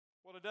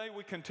Today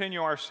we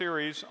continue our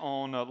series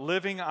on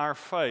living our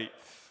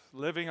faith.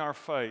 Living our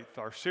faith.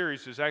 Our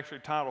series is actually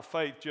titled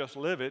Faith, Just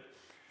Live It.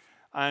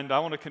 And I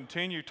want to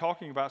continue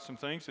talking about some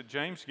things that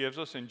James gives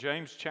us in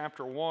James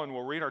chapter 1.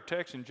 We'll read our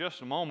text in just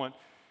a moment.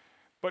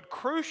 But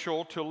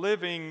crucial to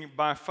living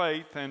by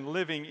faith and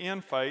living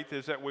in faith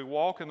is that we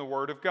walk in the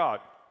Word of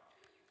God.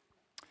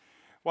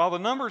 While the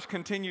numbers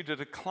continue to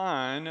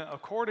decline,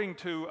 according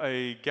to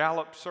a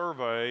Gallup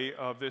survey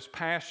of this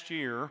past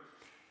year,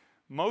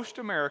 most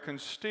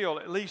Americans still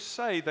at least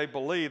say they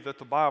believe that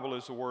the Bible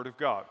is the Word of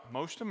God.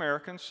 Most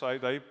Americans say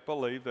they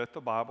believe that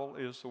the Bible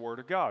is the Word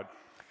of God.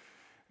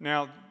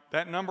 Now,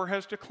 that number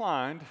has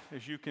declined,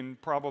 as you can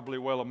probably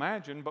well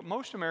imagine, but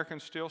most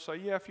Americans still say,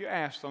 yeah, if you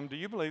ask them, do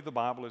you believe the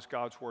Bible is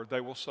God's Word?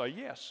 They will say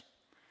yes.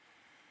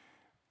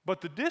 But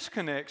the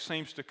disconnect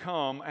seems to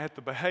come at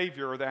the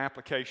behavior or the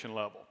application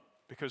level,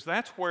 because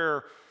that's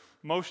where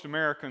most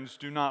Americans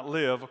do not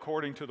live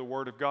according to the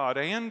Word of God.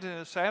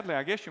 And sadly,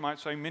 I guess you might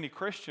say many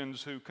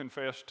Christians who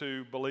confess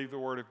to believe the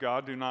Word of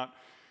God do not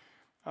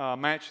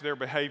match their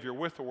behavior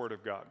with the Word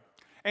of God.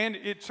 And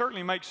it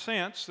certainly makes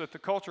sense that the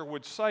culture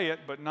would say it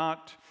but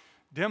not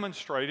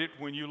demonstrate it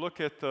when you look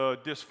at the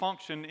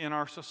dysfunction in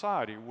our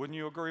society. Wouldn't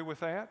you agree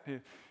with that?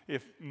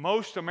 If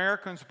most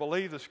Americans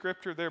believe the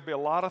Scripture, there'd be a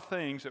lot of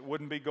things that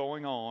wouldn't be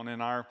going on in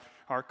our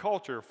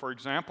culture. For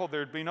example,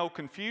 there'd be no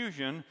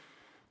confusion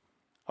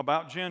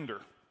about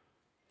gender.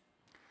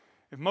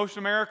 If most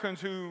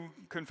Americans who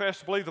confess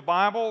to believe the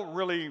Bible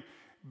really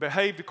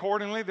behaved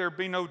accordingly, there'd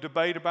be no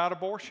debate about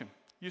abortion.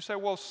 You say,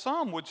 well,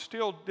 some would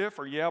still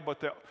differ. Yeah,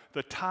 but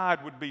the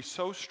tide would be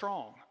so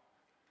strong.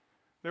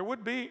 There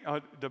would be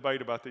a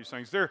debate about these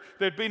things.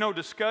 There'd be no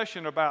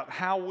discussion about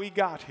how we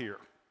got here.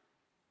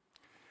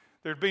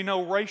 There'd be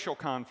no racial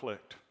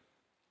conflict.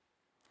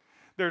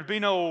 There'd be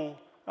no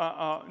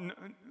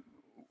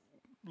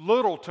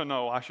little to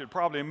no, I should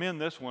probably amend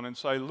this one and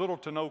say little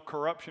to no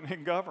corruption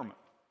in government.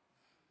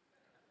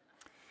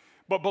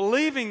 But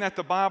believing that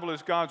the Bible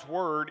is God's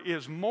Word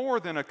is more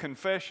than a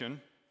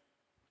confession.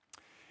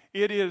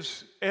 It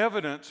is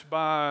evidenced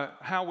by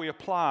how we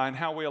apply and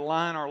how we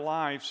align our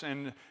lives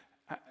and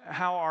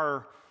how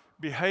our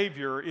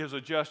behavior is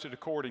adjusted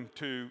according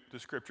to the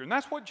Scripture. And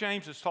that's what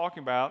James is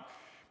talking about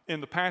in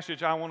the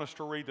passage I want us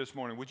to read this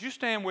morning. Would you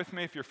stand with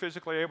me if you're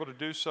physically able to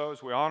do so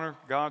as we honor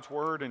God's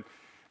Word and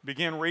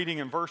begin reading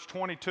in verse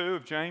 22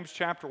 of James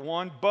chapter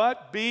 1.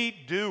 But be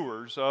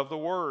doers of the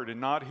word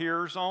and not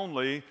hearers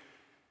only,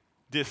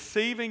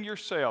 deceiving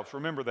yourselves.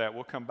 Remember that.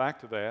 We'll come back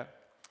to that.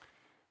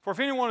 For if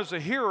anyone is a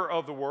hearer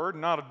of the word,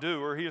 not a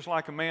doer, he is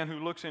like a man who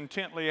looks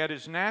intently at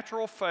his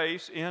natural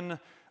face in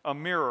a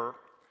mirror.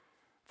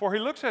 For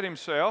he looks at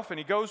himself and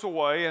he goes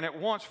away and at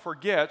once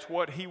forgets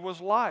what he was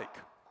like.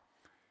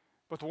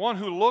 But the one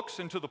who looks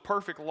into the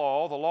perfect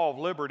law, the law of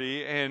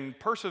liberty, and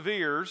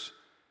perseveres,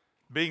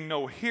 being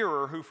no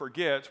hearer who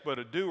forgets, but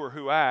a doer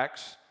who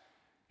acts,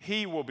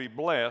 he will be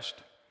blessed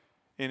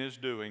in his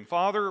doing.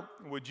 Father,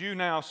 would you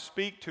now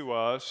speak to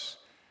us,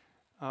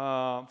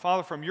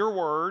 Father, from your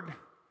word.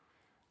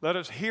 Let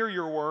us hear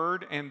your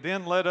word, and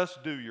then let us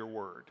do your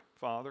word,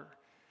 Father.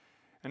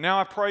 And now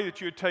I pray that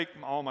you would take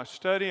all my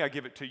study. I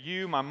give it to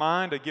you. My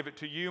mind, I give it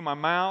to you. My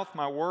mouth,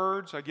 my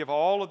words, I give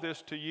all of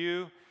this to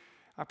you.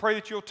 I pray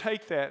that you'll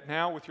take that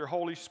now with your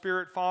Holy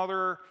Spirit,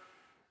 Father.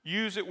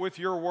 Use it with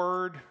your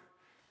word.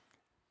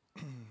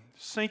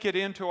 Sink it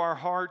into our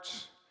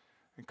hearts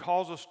and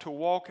cause us to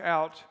walk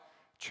out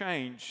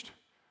changed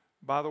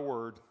by the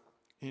word.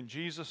 In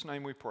Jesus'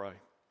 name we pray.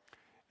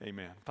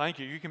 Amen. Thank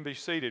you. You can be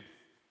seated.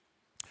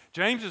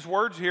 James's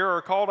words here are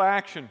a call to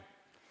action.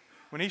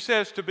 When he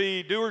says to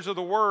be doers of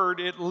the word,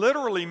 it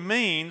literally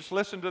means,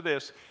 listen to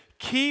this,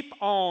 keep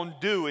on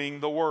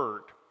doing the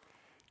word.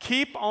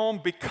 Keep on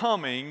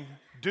becoming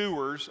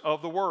doers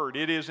of the word.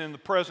 It is in the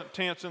present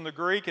tense in the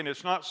Greek, and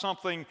it's not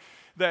something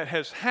that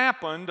has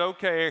happened.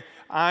 Okay,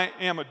 I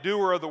am a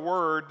doer of the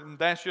word, and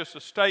that's just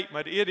a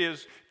statement. It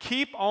is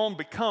keep on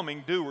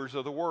becoming doers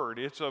of the word.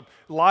 It's a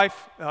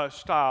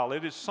lifestyle.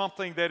 It is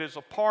something that is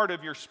a part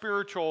of your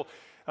spiritual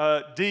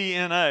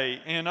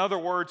DNA. In other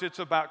words, it's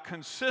about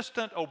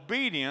consistent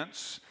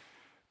obedience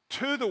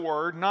to the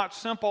word, not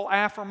simple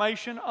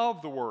affirmation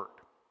of the word.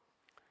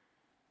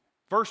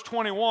 Verse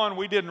 21,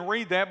 we didn't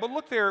read that, but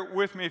look there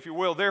with me if you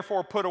will.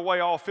 Therefore put away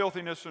all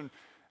filthiness and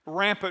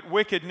rampant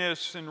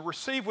wickedness, and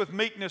receive with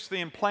meekness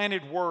the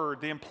implanted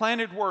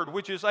word,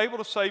 which is able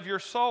to save your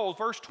souls.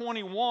 Verse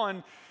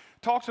 21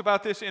 talks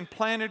about this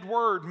implanted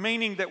word,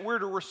 meaning that we're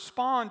to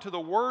respond to the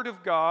word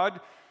of God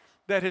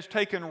that has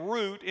taken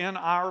root in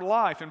our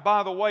life. And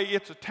by the way,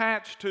 it's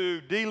attached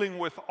to dealing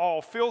with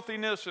all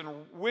filthiness and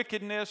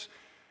wickedness.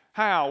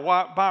 How?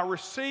 Why? By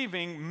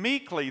receiving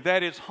meekly,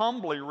 that is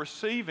humbly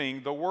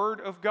receiving the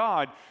word of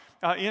God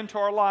into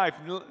our life,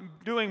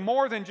 doing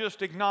more than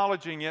just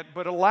acknowledging it,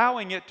 but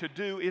allowing it to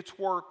do its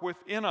work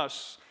within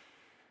us.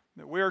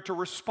 That we are to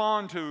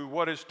respond to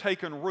what has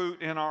taken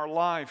root in our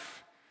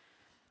life.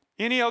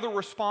 Any other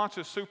response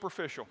is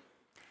superficial.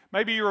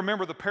 Maybe you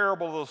remember the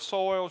parable of the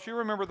soils. You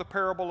remember the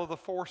parable of the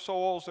four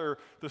soils.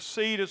 The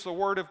seed is the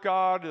word of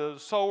God. The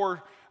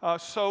sower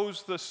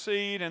sows the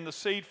seed, and the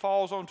seed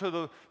falls onto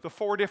the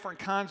 4 different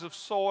kinds of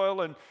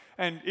soil.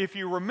 And if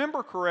you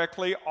remember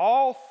correctly,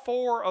 all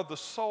 4 of the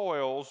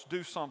soils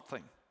do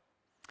something.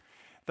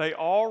 They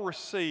all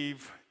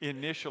receive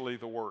initially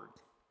the word.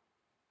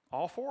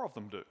 All 4 of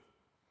them do.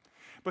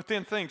 But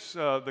then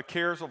the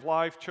cares of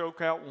life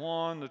choke out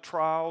one, the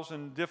trials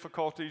and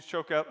difficulties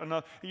choke out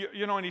another.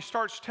 And he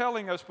starts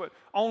telling us, but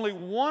only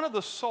one of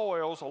the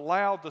soils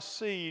allowed the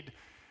seed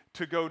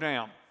to go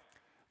down.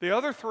 The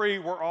other 3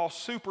 were all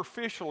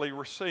superficially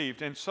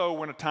received. And so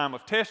when a time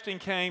of testing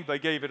came, they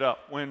gave it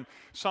up. When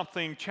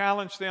something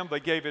challenged them, they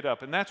gave it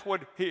up. And that's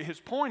what his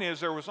point is.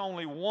 There was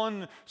only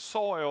one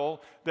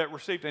soil that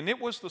received, and it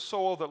was the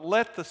soil that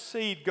let the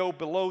seed go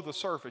below the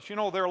surface. There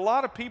are a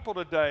lot of people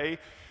today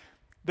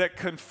that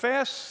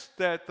confess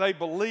that they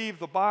believe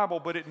the Bible,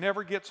 but it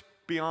never gets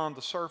beyond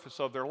the surface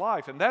of their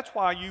life. And that's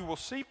why you will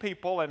see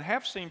people, and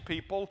have seen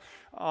people,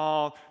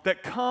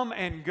 that come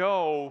and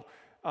go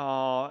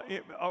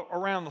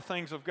around the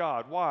things of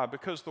God. Why?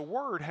 Because the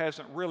Word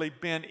hasn't really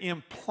been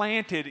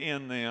implanted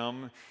in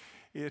them.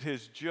 It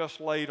has just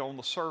laid on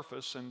the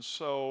surface, and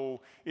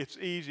so it's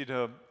easy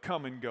to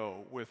come and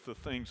go with the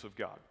things of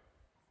God.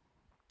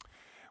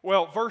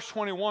 Well, verse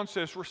 21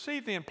 says,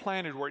 receive the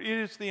implanted word. It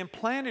is the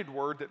implanted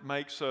word that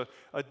makes a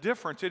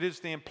difference. It is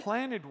the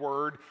implanted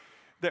word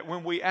that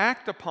when we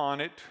act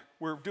upon it,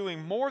 we're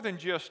doing more than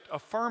just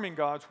affirming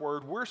God's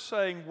word. We're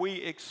saying we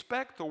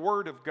expect the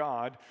word of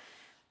God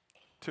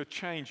to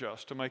change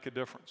us, to make a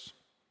difference.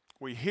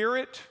 We hear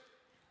it,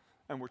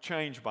 and we're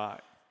changed by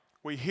it.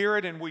 We hear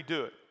it, and we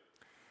do it.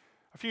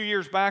 A few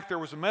years back, there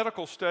was a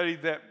medical study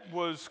that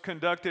was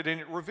conducted, and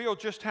it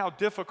revealed just how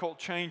difficult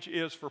change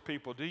is for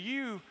people. Do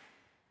you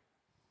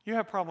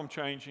have problem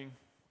changing?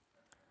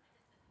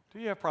 Do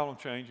you have problem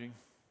changing?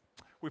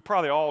 We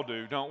probably all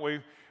do, don't we?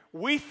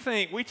 We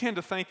tend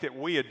to think that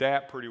we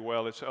adapt pretty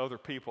well. It's other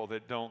people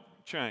that don't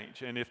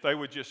change. And if they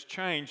would just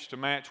change to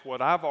match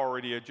what I've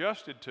already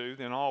adjusted to,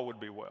 then all would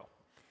be well.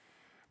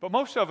 But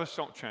most of us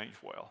don't change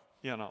well,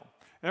 And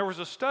there was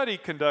a study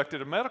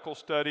conducted, a medical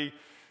study,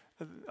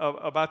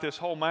 about this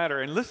whole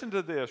matter. And listen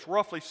to this.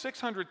 Roughly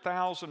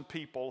 600,000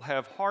 people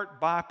have heart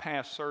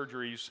bypass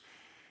surgeries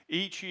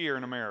each year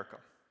in America.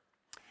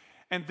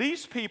 And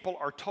these people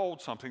are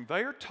told something.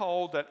 They are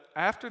told that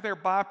after their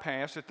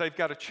bypass that they've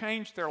got to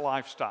change their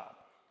lifestyle.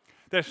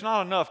 That it's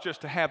not enough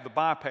just to have the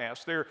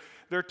bypass.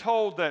 They're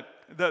told that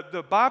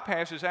the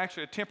bypass is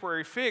actually a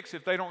temporary fix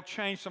if they don't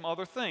change some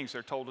other things.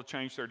 They're told to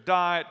change their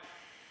diet.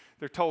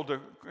 They're told to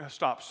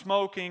stop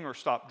smoking or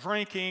stop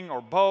drinking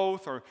or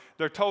both. Or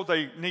they're told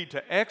they need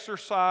to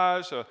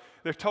exercise.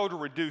 They're told to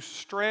reduce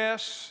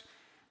stress.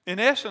 In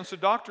essence, the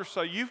doctors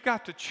say you've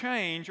got to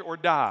change or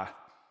die.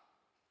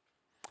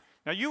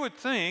 Now, you would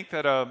think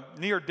that a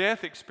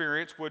near-death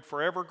experience would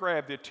forever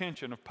grab the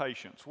attention of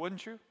patients,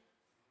 wouldn't you?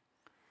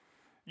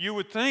 You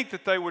would think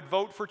that they would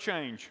vote for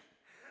change.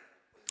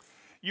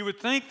 You would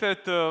think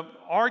that the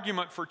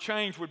argument for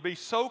change would be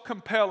so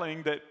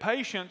compelling that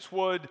patients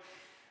would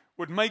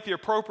make the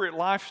appropriate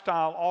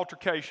lifestyle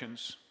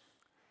alterations.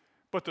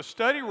 But the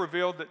study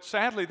revealed that,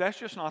 sadly, that's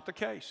just not the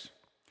case.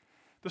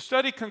 The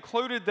study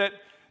concluded that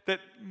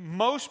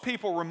most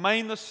people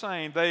remain the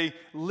same. They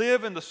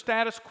live in the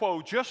status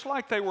quo just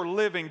like they were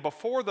living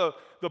before the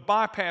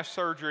bypass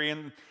surgery.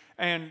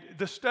 And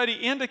the study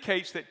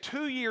indicates that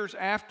 2 years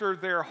after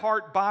their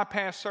heart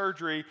bypass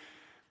surgery,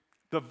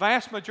 the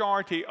vast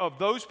majority of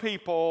those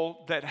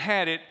people that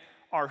had it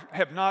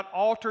have not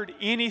altered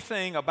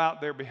anything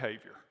about their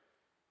behavior.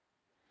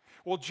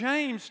 Well,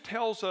 James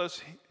tells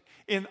us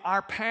in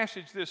our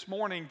passage this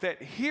morning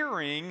that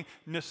hearing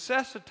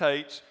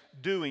necessitates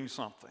doing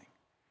something.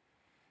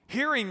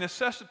 Hearing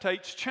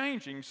necessitates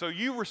changing. So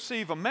you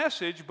receive a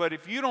message, but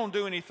if you don't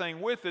do anything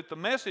with it, the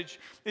message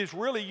is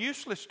really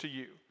useless to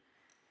you.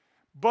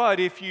 But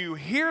if you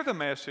hear the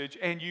message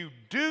and you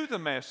do the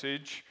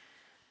message,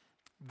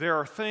 there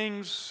are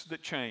things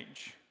that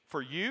change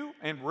for you,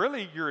 and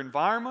really your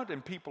environment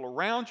and people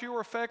around you are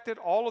affected,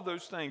 all of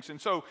those things.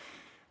 And so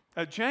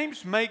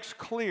James makes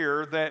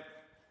clear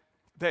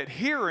that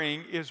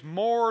hearing is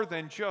more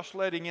than just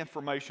letting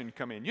information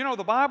come in.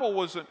 The Bible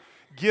wasn't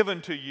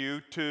given to you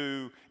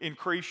to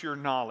increase your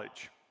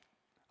knowledge.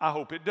 I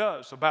hope it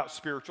does about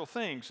spiritual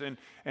things,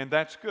 and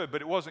that's good.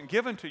 But it wasn't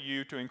given to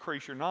you to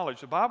increase your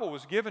knowledge. The Bible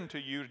was given to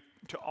you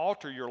to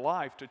alter your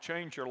life, to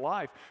change your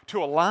life,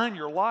 to align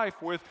your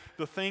life with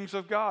the things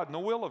of God and the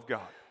will of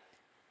God.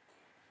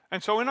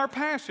 And so in our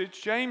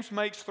passage, James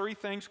makes 3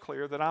 things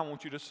clear that I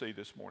want you to see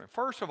this morning.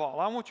 First of all,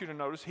 I want you to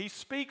notice he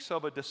speaks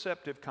of a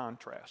deceptive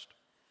contrast.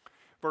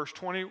 Verse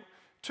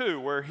 22,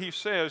 where he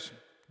says,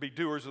 be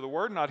doers of the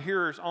word, not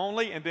hearers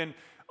only. And then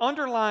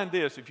underline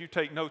this, if you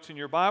take notes in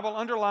your Bible,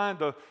 underline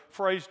the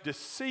phrase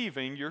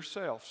deceiving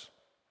yourselves.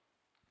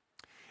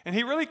 And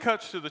he really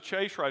cuts to the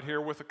chase right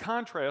here with a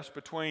contrast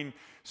between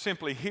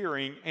simply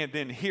hearing and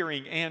then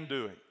hearing and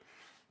doing.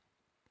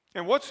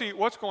 And what's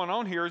going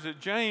on here is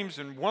that James,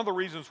 and one of the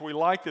reasons we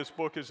like this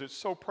book is it's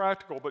so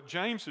practical, but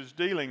James is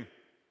dealing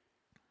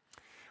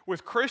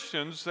with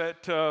Christians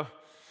that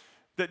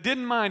that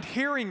didn't mind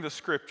hearing the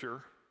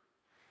Scripture,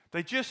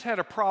 they just had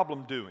a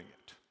problem doing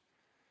it.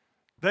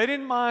 They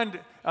didn't mind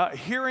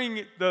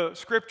hearing the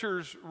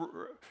Scriptures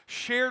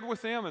shared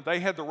with them, and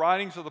they had the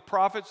writings of the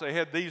prophets. They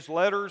had these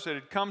letters that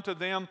had come to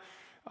them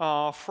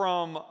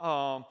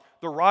from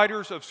the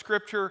writers of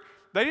Scripture.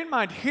 They didn't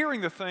mind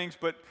hearing the things,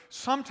 but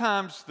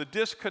sometimes the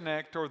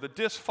disconnect or the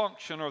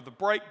dysfunction or the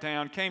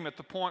breakdown came at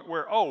the point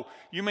where, oh,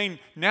 you mean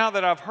now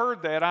that I've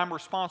heard that, I'm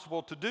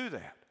responsible to do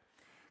that?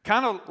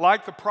 Kind of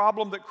like the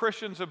problem that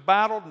Christians have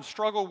battled and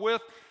struggled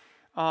with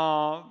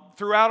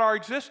throughout our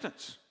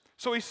existence.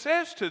 So he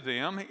says to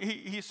them,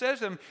 he says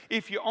to them,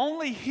 if you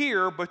only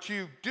hear but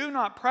you do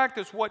not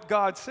practice what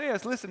God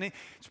says, listen,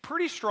 it's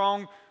pretty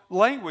strong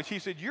language. He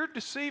said, you're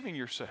deceiving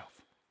yourself.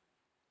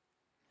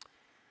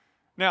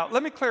 Now,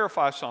 let me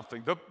clarify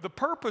something. The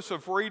purpose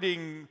of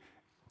reading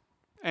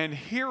and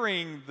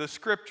hearing the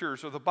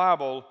Scriptures of the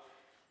Bible,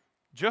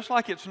 just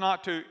like it's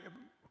not to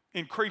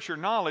increase your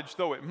knowledge,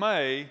 though it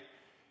may,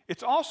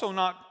 it's also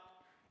not,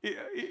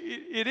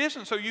 it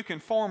isn't so you can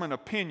form an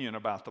opinion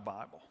about the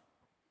Bible.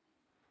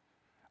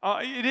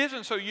 It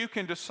isn't so you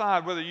can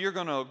decide whether you're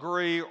going to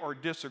agree or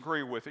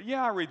disagree with it.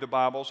 Yeah, I read the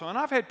Bible, and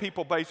I've had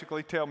people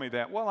basically tell me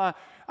that. Well,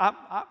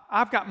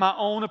 I've got my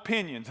own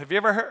opinions. Have you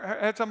ever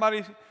had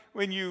somebody,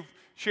 when you've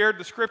shared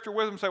the Scripture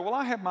with them, say, well,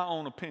 I have my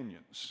own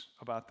opinions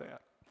about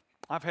that?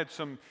 I've had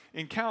some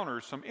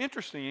encounters, some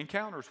interesting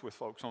encounters with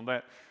folks on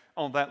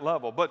that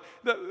level. But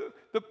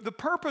the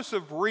purpose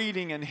of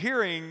reading and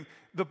hearing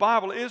the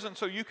Bible isn't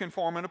so you can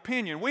form an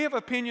opinion. We have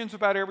opinions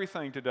about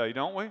everything today,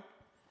 don't we?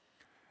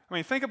 I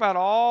mean, think about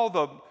all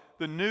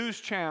the news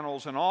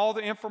channels and all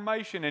the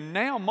information, and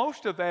now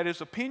most of that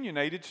is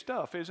opinionated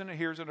stuff, isn't it?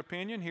 Here's an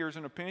opinion, here's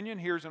an opinion,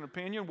 here's an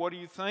opinion. What do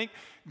you think?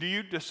 Do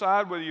you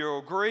decide whether you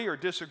agree or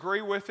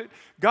disagree with it?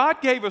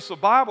 God gave us the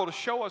Bible to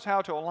show us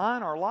how to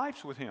align our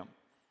lives with Him,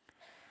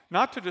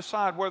 not to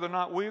decide whether or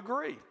not we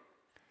agree.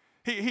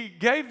 He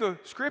gave the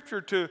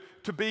Scripture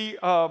to be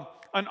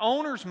an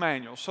owner's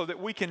manual so that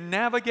we can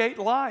navigate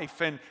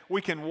life and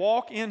we can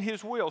walk in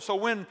His will. So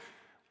when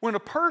a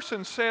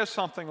person says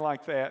something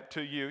like that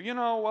to you,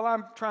 well,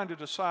 I'm trying to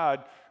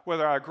decide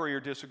whether I agree or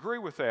disagree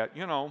with that,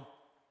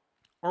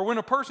 or when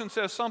a person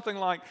says something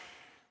like,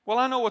 well,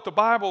 I know what the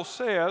Bible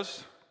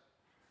says,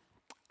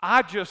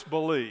 I just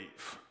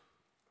believe,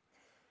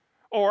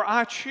 or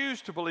I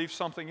choose to believe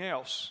something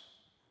else.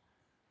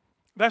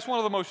 That's one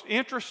of the most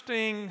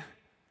interesting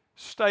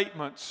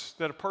statements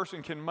that a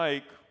person can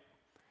make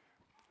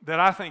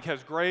that I think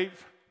has grave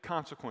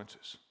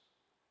consequences.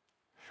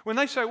 When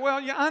they say,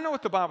 well, yeah, I know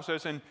what the Bible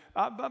says, and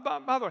by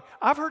the way,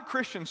 I've heard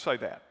Christians say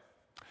that.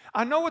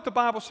 I know what the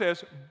Bible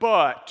says,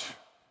 but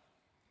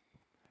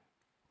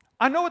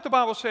I know what the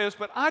Bible says,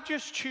 but I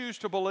just choose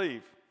to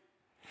believe.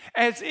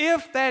 As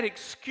if that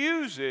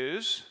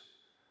excuses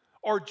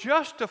or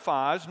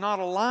justifies not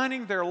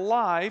aligning their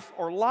life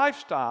or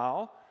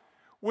lifestyle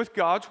with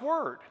God's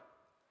Word.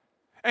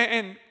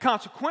 And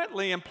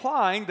consequently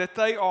implying that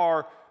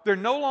they're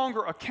no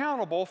longer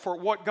accountable for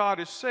what God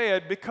has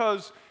said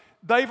because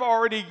they've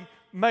already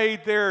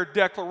made their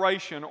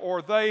declaration,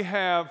 or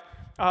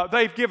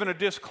they've given a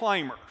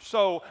disclaimer.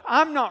 So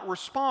I'm not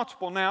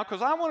responsible now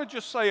because I want to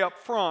just say up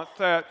front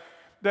that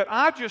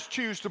I just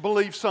choose to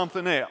believe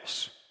something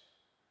else.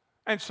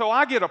 And so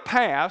I get a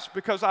pass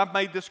because I've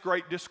made this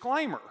great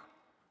disclaimer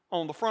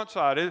on the front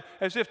side,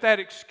 as if that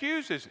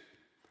excuses it.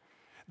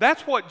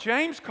 That's what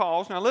James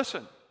calls, now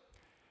listen,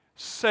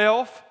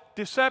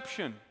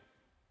 self-deception.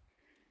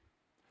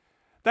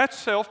 That's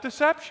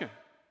self-deception.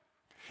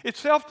 It's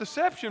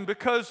self-deception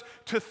because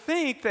to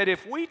think that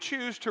if we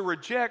choose to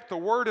reject the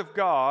Word of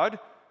God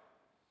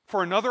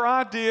for another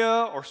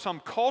idea or some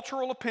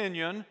cultural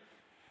opinion,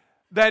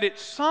 that it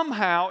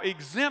somehow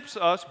exempts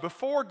us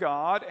before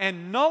God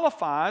and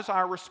nullifies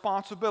our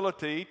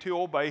responsibility to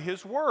obey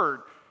His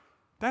Word.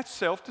 That's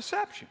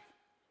self-deception.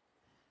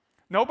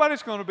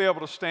 Nobody's going to be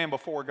able to stand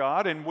before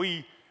God, and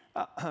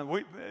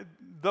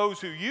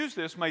those who use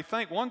this may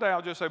think one day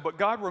I'll just say, but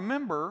God,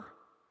 remember,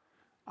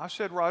 I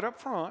said right up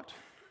front,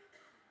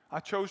 I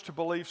chose to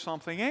believe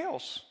something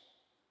else.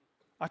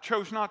 I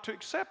chose not to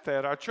accept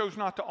that. I chose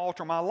not to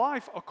alter my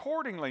life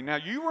accordingly. Now,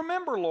 you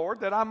remember, Lord,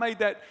 that I made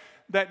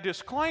that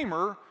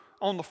disclaimer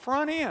on the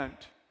front end.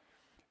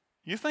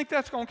 You think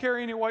that's going to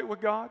carry any weight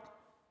with God?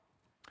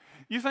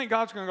 You think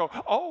God's going to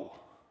go, oh,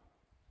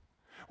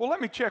 well, let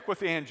me check with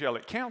the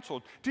angelic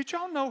council. Did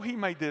y'all know He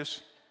made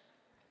this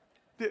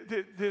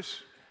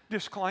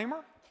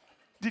disclaimer?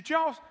 Did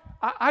y'all?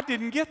 I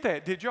didn't get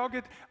that. Did y'all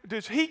get?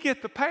 Does He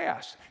get the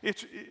pass?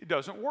 It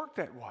doesn't work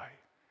that way.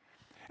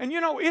 And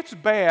it's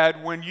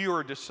bad when you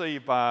are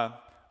deceived by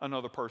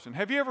another person.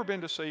 Have you ever been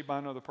deceived by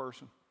another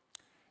person?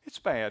 It's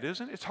bad,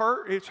 isn't it? It's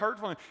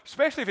hurtful,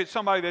 especially if it's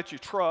somebody that you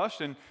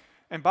trust.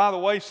 And by the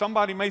way,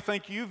 somebody may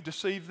think you've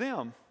deceived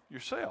them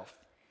yourself.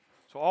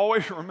 So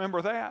always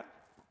remember that.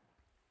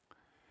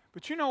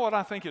 But you know what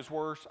I think is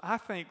worse? I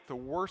think the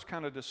worst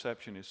kind of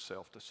deception is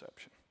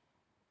self-deception.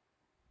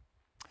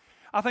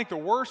 I think the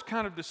worst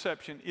kind of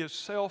deception is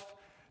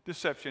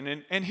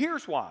self-deception. And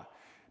here's why.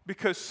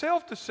 Because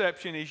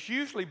self-deception is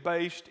usually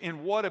based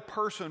in what a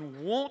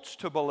person wants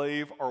to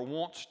believe or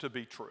wants to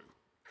be true.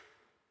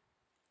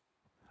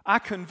 I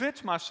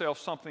convince myself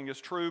something is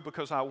true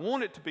because I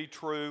want it to be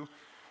true,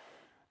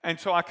 and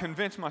so I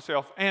convince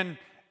myself. And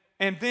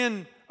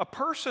then a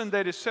person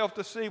that is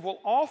self-deceived will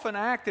often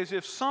act as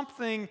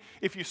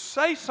if you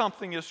say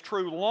something is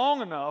true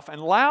long enough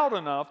and loud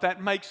enough,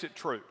 that makes it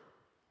true.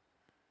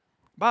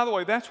 By the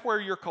way, that's where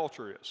your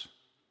culture is.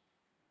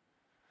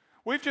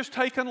 We've just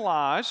taken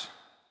lies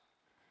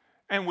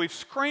and we've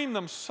screamed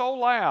them so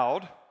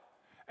loud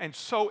and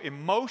so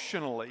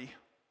emotionally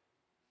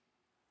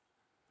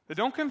that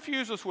don't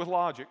confuse us with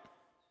logic.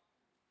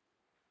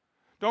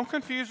 Don't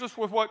confuse us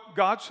with what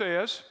God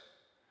says.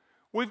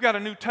 We've got a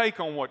new take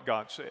on what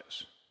God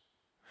says.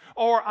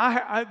 Or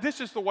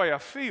this is the way I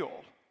feel,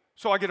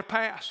 so I get a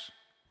pass.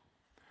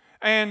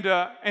 And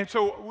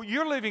so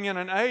you're living in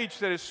an age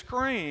that is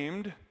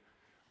screamed,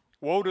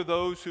 woe to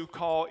those who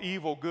call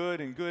evil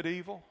good and good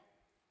evil.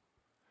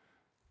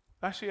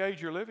 That's the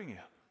age you're living in.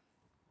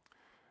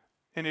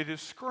 And it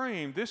is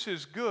screamed, this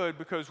is good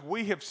because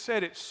we have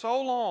said it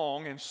so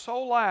long and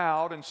so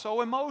loud and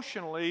so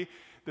emotionally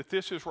that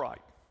this is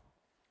right.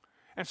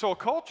 And so a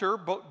culture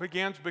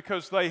begins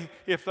because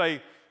if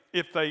they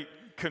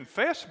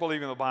confess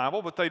believing the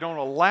Bible, but they don't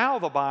allow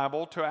the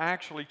Bible to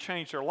actually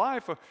change their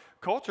life, a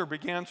culture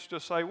begins to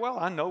say, well,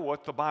 I know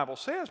what the Bible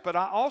says, but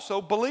I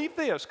also believe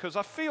this because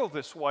I feel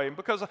this way and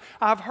because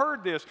I've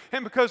heard this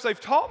and because they've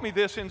taught me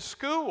this in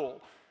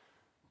school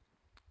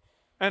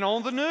and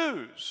on the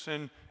news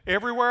and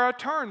everywhere I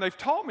turn. They've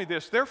taught me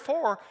this.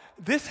 Therefore,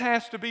 this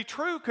has to be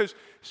true because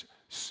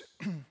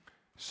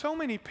so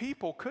many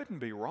people couldn't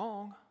be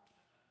wrong.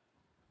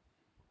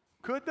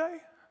 Could they?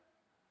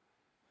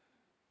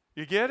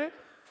 You get it?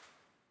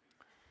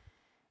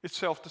 It's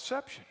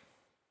self-deception.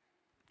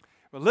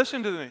 But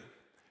listen to me.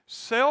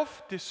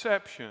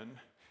 Self-deception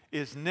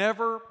is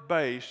never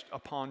based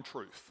upon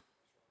truth.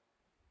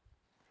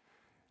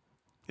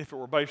 If it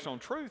were based on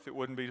truth, it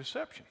wouldn't be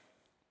deception.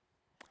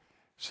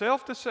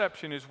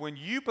 Self-deception is when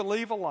you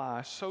believe a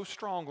lie so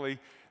strongly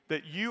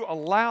that you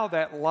allow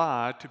that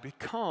lie to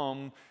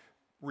become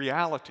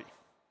reality.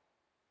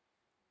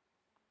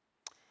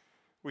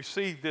 We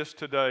see this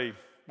today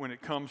when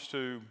it comes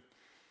to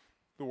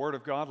the Word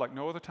of God like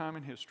no other time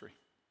in history.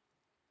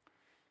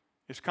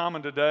 It's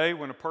common today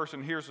when a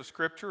person hears a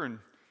scripture and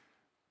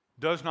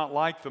does not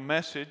like the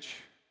message,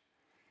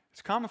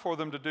 it's common for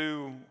them to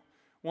do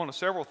one of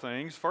several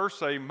things.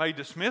 First, they may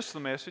dismiss the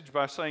message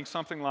by saying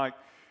something like,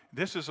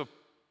 this is a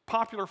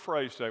popular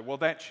phrase today, well,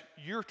 that's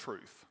your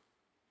truth,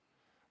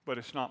 but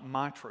it's not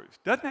my truth.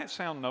 Doesn't that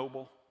sound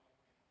noble?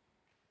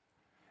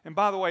 And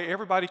by the way,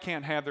 everybody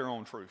can't have their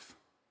own truth.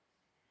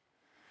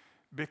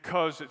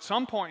 Because at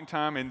some point in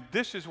time, and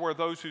this is where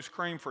those who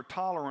scream for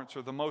tolerance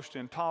are the most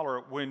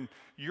intolerant, when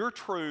your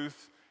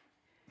truth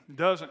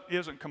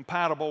isn't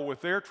compatible with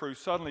their truth,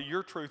 suddenly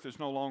your truth is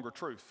no longer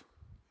truth.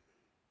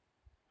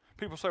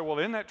 People say, well,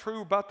 isn't that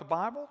true about the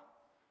Bible?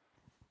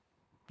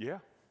 Yeah.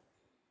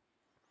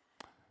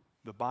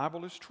 The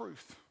Bible is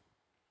truth.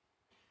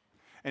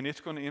 And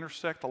it's going to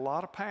intersect a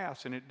lot of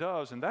paths, and it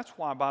does. And that's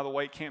why, by the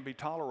way, it can't be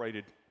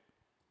tolerated.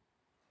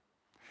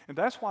 And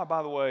that's why,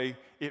 by the way,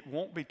 it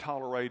won't be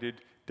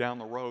tolerated down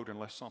the road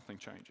unless something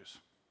changes.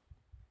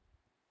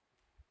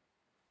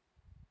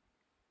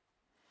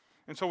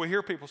 And so we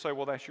hear people say,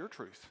 well, that's your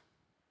truth,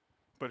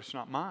 but it's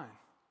not mine.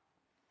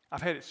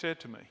 I've had it said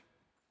to me.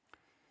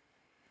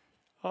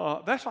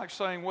 That's like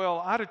saying,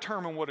 well, I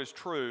determine what is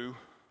true,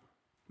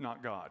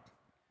 not God.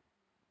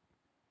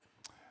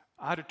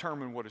 I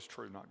determine what is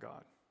true, not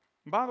God.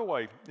 And by the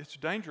way, it's a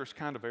dangerous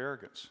kind of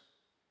arrogance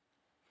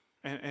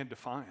and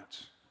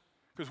defiance.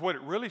 Because what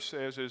it really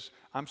says is,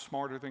 I'm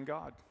smarter than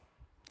God.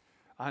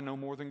 I know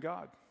more than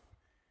God.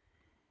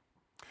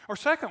 Or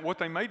second, what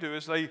they may do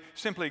is they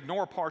simply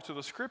ignore parts of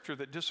the Scripture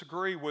that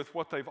disagree with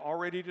what they've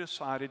already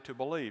decided to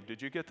believe.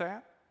 Did you get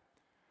that?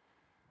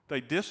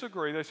 They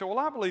disagree. They say, well,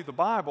 I believe the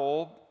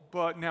Bible,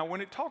 but now when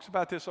it talks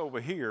about this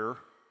over here,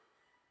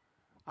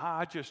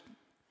 I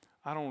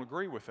don't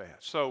agree with that.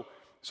 So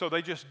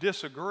they just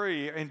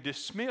disagree and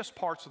dismiss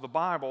parts of the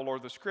Bible or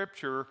the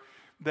Scripture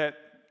that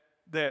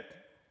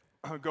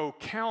go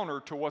counter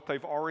to what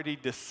they've already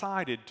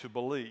decided to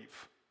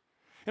believe.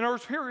 In other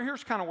words,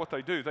 here's kind of what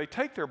they do. They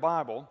take their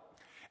Bible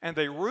and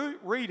they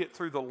read it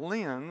through the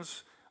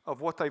lens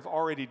of what they've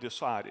already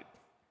decided.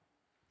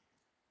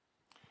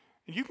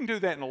 And you can do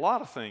that in a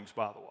lot of things,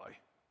 by the way,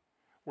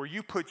 where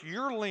you put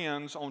your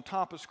lens on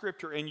top of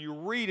Scripture and you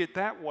read it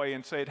that way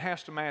and say it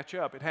has to match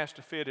up, it has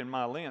to fit in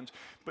my lens.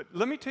 But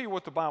let me tell you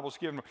what the Bible's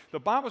given. The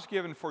Bible's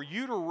given for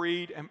you to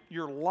read, and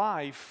your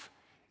life,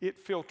 it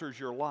filters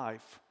your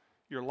life.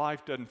 Your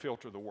life doesn't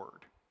filter the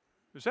Word.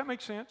 Does that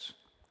make sense?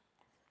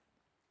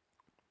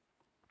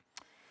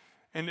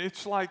 And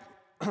it's like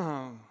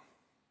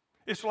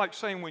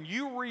saying when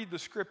you read the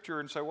Scripture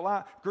and say, well,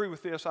 I agree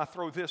with this, I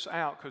throw this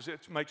out because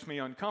it makes me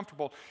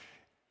uncomfortable.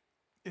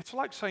 It's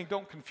like saying,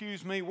 don't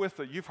confuse me with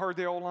you've heard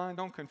the old line,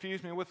 don't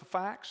confuse me with the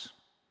facts.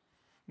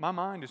 My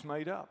mind is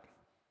made up.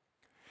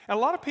 And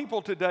a lot of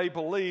people today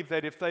believe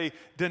that if they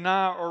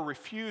deny or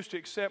refuse to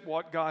accept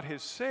what God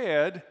has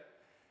said,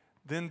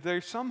 then they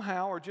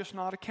somehow are just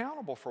not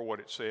accountable for what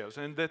it says,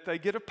 and that they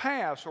get a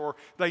pass, or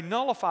they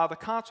nullify the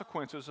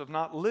consequences of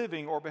not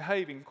living or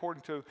behaving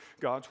according to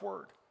God's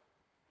Word.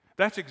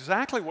 That's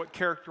exactly what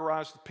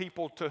characterized the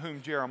people to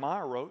whom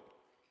Jeremiah wrote.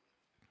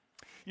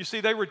 You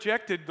see, they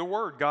rejected the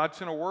Word. God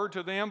sent a word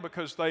to them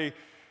because they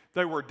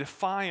were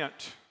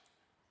defiant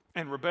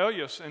and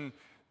rebellious, and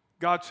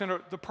God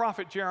sent the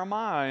prophet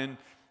Jeremiah, and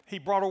he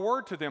brought a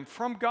word to them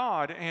from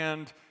God.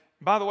 And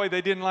by the way,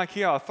 they didn't like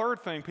a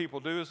third thing people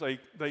do is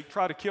they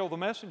try to kill the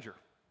messenger.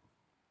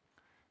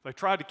 They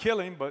tried to kill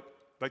him, but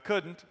they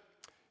couldn't.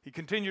 He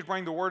continued to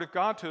bring the word of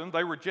God to them.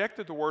 They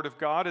rejected the word of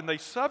God, and they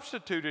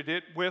substituted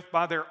it with,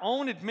 by their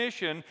own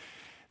admission,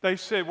 they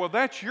said, well,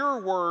 that's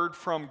your word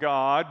from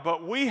God,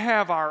 but we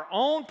have our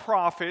own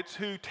prophets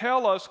who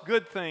tell us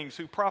good things,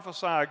 who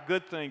prophesy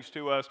good things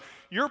to us.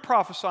 You're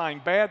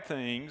prophesying bad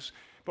things,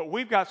 but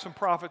we've got some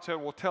prophets that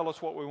will tell us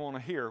what we want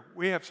to hear.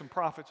 We have some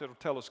prophets that will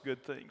tell us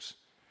good things.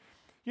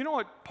 You know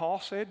what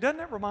Paul said? Doesn't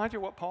that remind you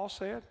of what Paul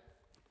said?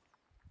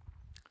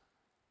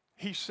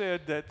 He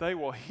said that they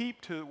will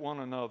heap to one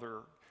another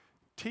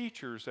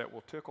teachers that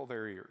will tickle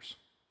their ears.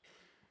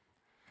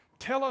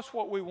 Tell us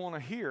what we want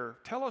to hear.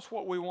 Tell us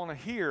what we want to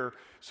hear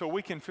so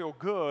we can feel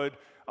good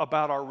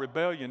about our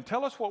rebellion.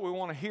 Tell us what we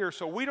want to hear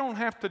so we don't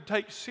have to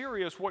take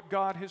serious what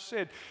God has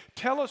said.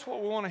 Tell us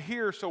what we want to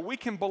hear so we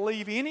can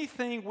believe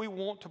anything we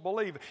want to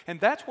believe. And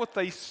that's what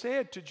they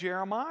said to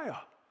Jeremiah.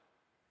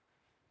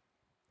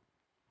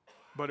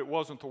 But it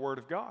wasn't the Word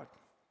of God.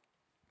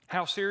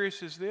 How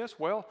serious is this?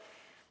 Well,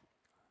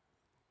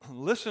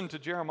 listen to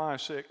Jeremiah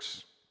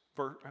 6,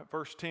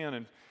 verse 10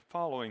 and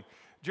following.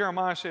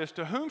 Jeremiah says,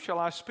 to whom shall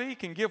I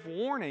speak and give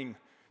warning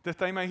that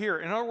they may hear?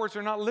 In other words,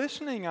 they're not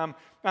listening.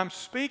 I'm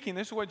speaking.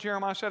 This is what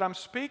Jeremiah said. I'm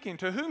speaking.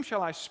 To whom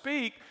shall I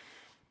speak?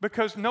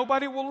 Because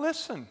nobody will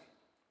listen.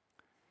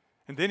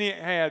 And then he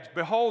adds,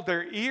 behold,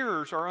 their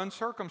ears are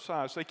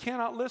uncircumcised. They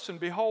cannot listen.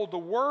 Behold, the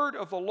word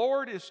of the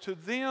Lord is to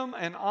them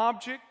an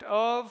object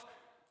of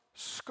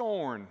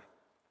scorn.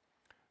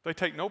 They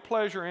take no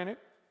pleasure in it.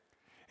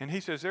 And he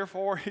says,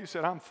 therefore, he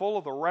said, I'm full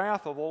of the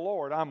wrath of the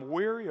Lord. I'm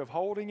weary of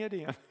holding it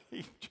in.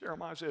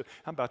 Jeremiah said,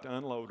 I'm about to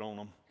unload on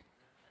them,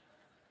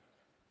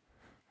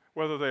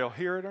 whether they'll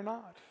hear it or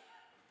not.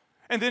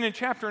 And then in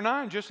chapter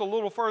 9, just a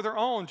little further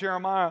on,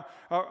 Jeremiah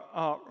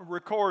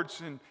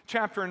records in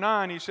chapter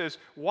 9, he says,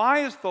 why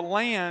is the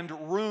land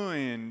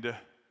ruined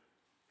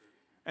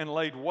and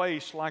laid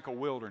waste like a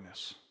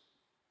wilderness,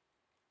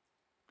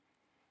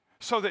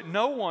 so that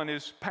no one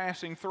is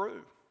passing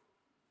through?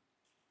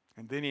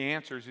 And then he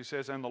answers, he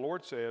says, and the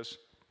Lord says,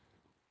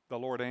 the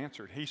Lord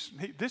answered.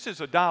 This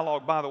is a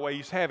dialogue, by the way,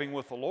 he's having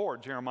with the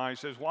Lord. Jeremiah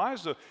says, why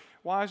is it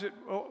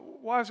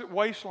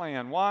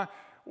wasteland? Why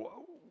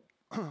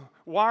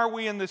are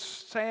we in this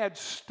sad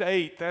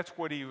state? That's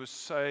what he was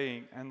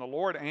saying. And the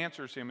Lord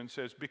answers him and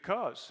says,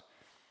 because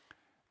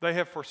they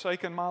have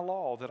forsaken my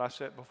law that I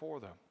set before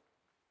them.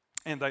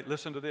 And they,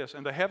 listen to this,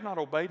 and they have not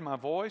obeyed my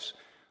voice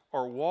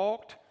or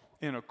walked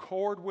in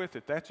accord with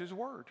it. That's his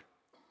word.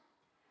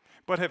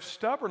 But have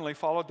stubbornly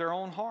followed their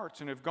own hearts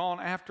and have gone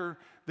after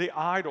the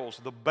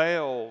idols, the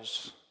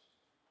Baals,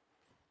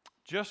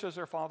 just as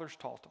their fathers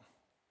taught them.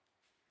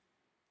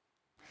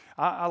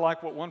 I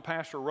like what one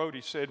pastor wrote.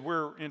 He said,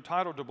 we're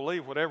entitled to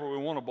believe whatever we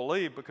want to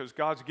believe because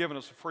God's given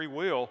us a free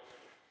will,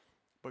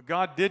 but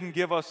God didn't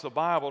give us the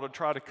Bible to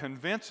try to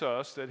convince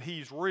us that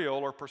He's real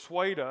or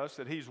persuade us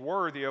that He's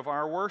worthy of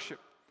our worship.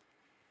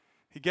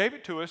 He gave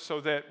it to us so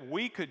that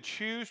we could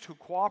choose to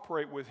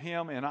cooperate with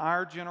Him in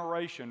our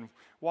generation.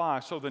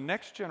 Why? So the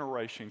next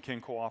generation can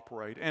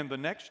cooperate and the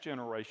next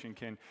generation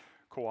can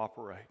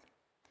cooperate.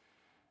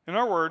 In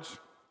other words,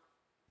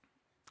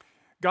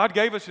 God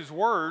gave us His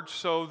Word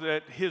so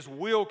that His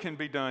will can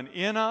be done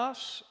in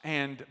us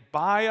and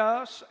by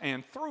us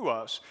and through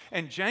us.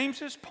 And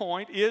James's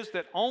point is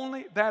that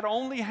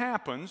only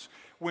happens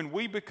when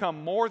we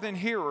become more than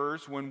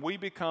hearers, when we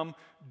become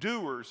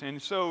doers.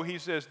 And so he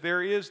says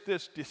there is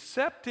this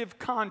deceptive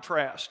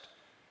contrast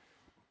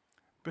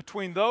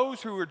between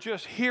those who are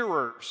just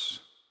hearers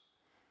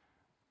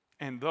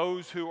and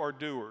those who are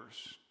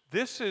doers.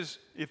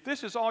 If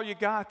this is all you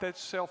got,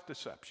 that's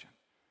self-deception.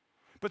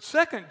 But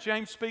second,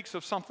 James speaks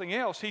of something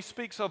else. He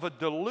speaks of a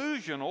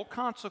delusional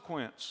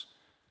consequence.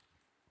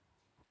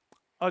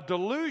 A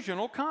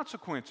delusional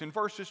consequence in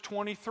verses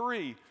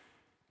 23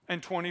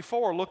 and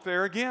 24. Look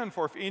there again.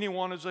 For if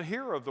anyone is a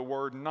hearer of the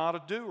word and not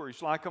a doer,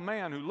 he's like a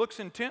man who looks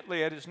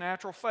intently at his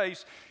natural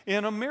face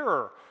in a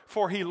mirror.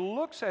 For he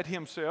looks at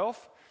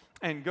himself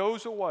and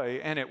goes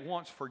away and at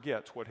once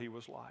forgets what he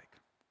was like.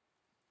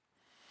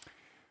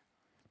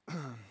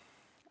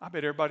 I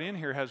bet everybody in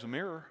here has a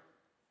mirror.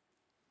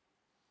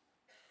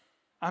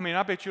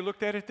 I bet you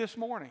looked at it this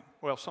morning.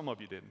 Well, some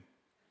of you didn't.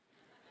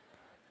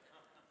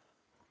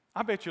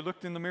 I bet you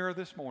looked in the mirror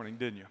this morning,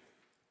 didn't you?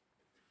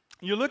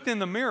 You looked in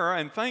the mirror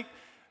and thank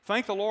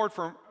the Lord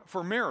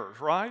for mirrors,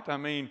 right?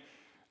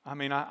 I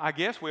mean, I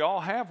guess we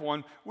all have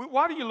one.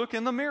 Why do you look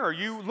in the mirror?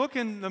 You look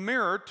in the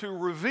mirror to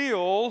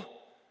reveal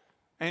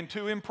and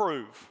to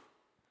improve,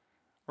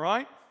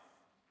 right?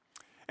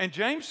 And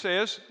James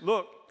says,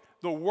 look,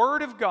 the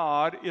Word of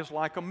God is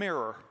like a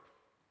mirror.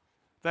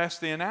 That's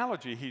the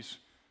analogy he's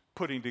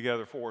putting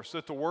together for us,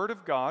 that the Word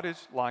of God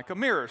is like a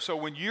mirror. So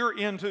when you're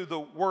into the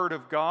Word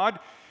of God,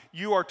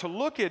 you are to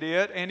look at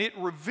it, and it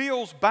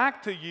reveals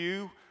back to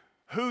you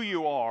who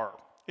you are.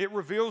 It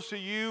reveals to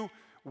you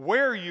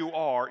where you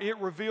are. It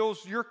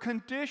reveals your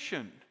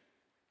condition.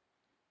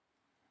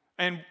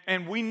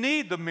 And we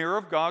need the mirror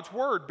of God's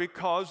Word,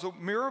 because the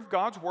mirror of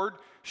God's Word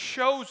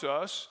shows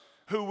us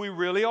who we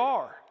really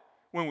are.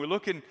 When we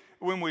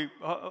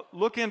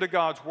look into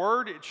God's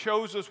Word, it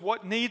shows us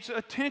what needs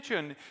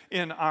attention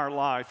in our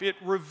life. It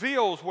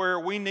reveals where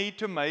we need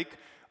to make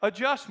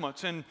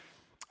adjustments. And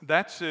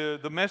that's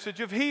the message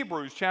of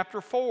Hebrews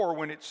chapter 4,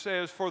 when it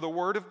says, "For the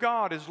Word of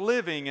God is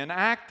living and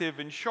active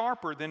and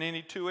sharper than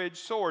any two-edged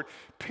sword,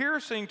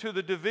 piercing to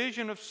the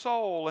division of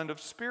soul and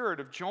of spirit,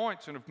 of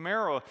joints and of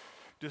marrow,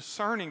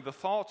 discerning the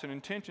thoughts and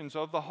intentions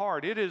of the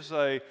heart."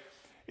 The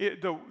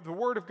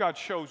Word of God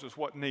shows us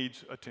what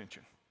needs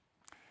attention.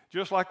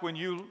 Just like when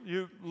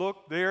you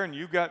look there and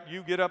you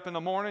get up in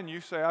the morning and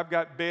you say, "I've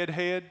got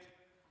bedhead."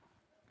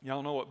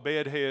 Y'all know what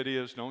bedhead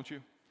is, don't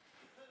you?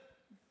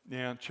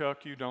 Yeah,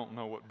 Chuck, you don't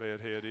know what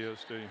bedhead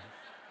is, do you?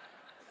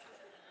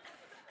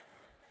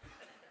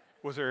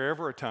 Was there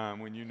ever a time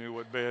when you knew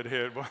what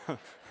bedhead was?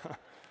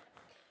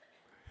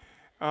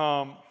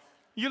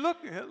 You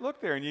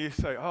look there and you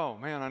say, "Oh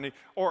man,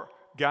 or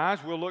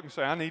guys will look and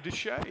say, "I need to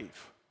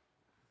shave."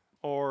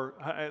 Or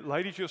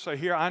ladies, you'll say,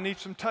 "Here, I need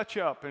some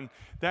touch-up," and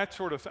that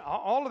sort of thing.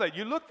 All of that.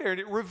 You look there and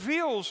it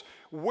reveals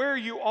where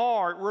you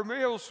are. It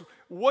reveals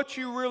what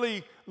you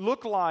really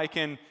look like,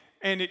 and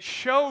it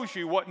shows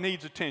you what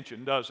needs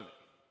attention, doesn't it?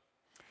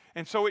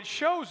 And so it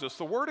shows us,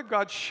 the Word of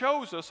God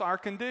shows us our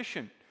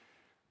condition.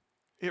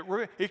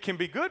 It can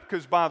be good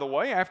because, by the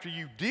way, after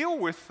you deal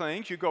with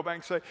things, you go back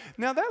and say,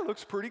 "Now that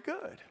looks pretty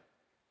good."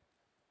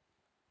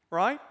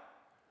 Right?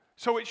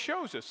 So it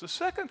shows us. The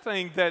second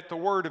thing that the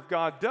Word of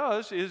God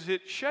does is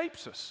it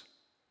shapes us.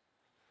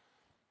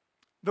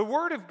 The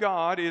Word of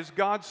God is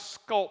God's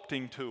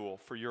sculpting tool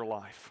for your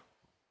life.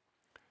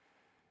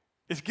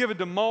 It's given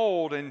to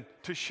mold and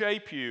to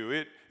shape you.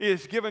 It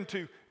is given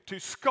to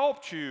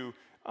sculpt you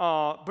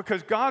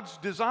because God's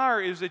desire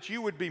is that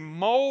you would be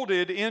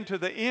molded into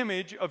the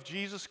image of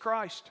Jesus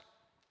Christ.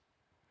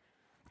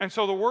 And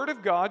so the Word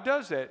of God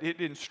does that. It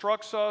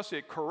instructs us,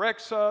 it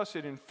corrects us,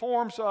 it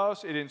informs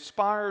us, it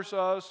inspires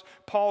us.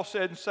 Paul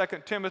said in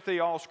 2 Timothy,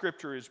 "All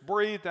Scripture is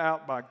breathed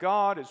out by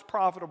God, is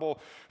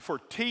profitable for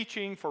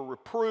teaching, for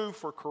reproof,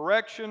 for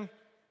correction,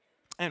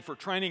 and for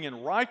training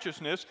in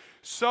righteousness,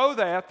 so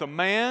that the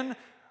man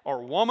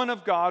or woman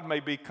of God may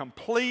be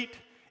complete,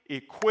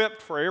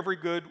 equipped for every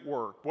good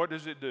work." What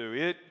does it do?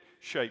 It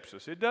shapes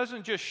us. It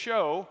doesn't just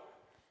show,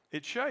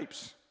 it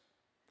shapes.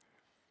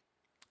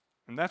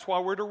 And that's why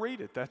we're to read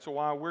it. That's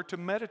why we're to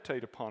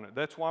meditate upon it.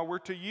 That's why we're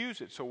to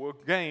use it, so we'll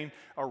gain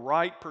a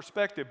right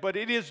perspective. But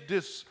it is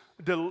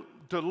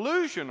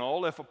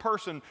delusional if a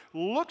person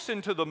looks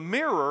into the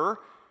mirror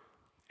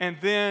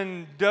and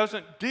then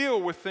doesn't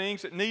deal with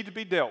things that need to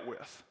be dealt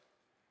with.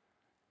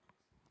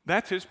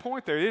 That's his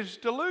point there. It is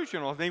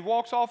delusional. And he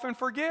walks off and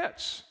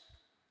forgets.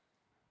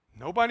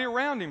 Nobody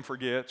around him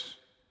forgets.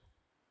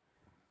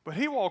 But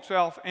he walks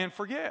off and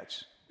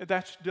forgets.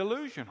 That's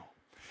delusional.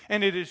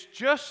 And it is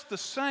just the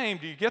same.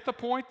 Do you get the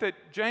point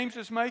that James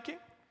is making?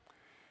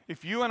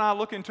 If you and I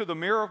look into the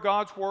mirror of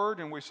God's Word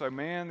and we say,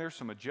 "Man, there's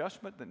some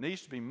adjustment that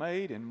needs to be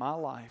made in my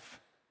life."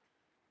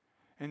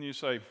 And you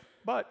say,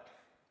 "But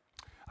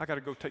I got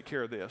to go take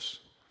care of this."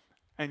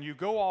 And you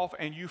go off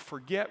and you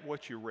forget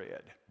what you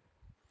read.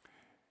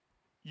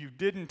 You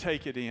didn't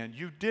take it in.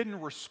 You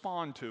didn't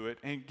respond to it.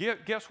 And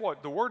guess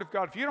what? The Word of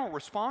God, if you don't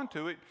respond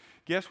to it,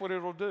 guess what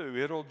it'll do?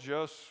 It'll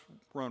just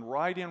run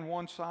right in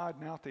one side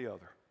and out the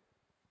other.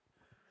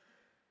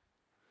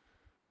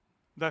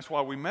 That's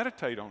why we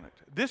meditate on it.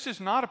 This is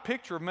not a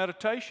picture of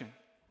meditation.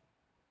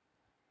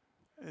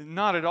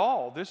 Not at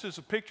all. This is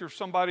a picture of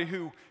somebody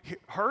who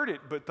heard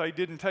it, but they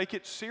didn't take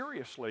it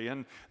seriously.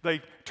 And they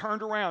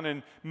turned around,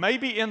 and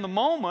maybe in the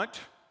moment,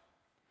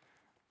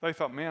 they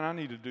thought, "Man, I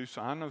need to do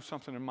something. I know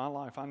something in my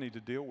life I need to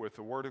deal with.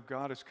 The Word of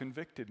God has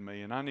convicted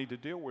me, and I need to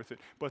deal with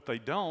it." But they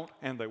don't,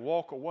 and they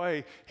walk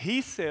away.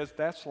 He says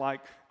that's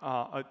like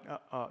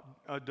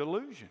a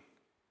delusion.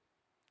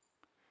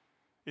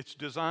 It's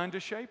designed to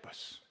shape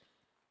us.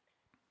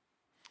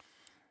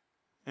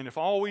 And if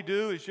all we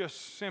do is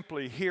just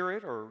simply hear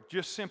it or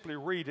just simply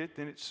read it,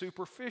 then it's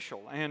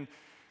superficial.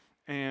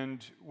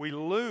 And we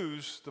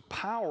lose the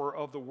power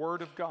of the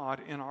Word of God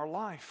in our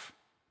life.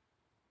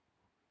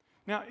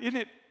 Now, isn't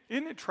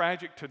it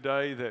tragic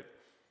today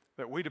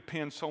that we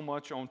depend so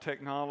much on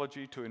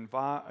technology to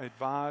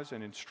advise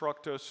and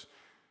instruct us,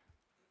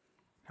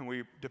 and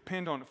we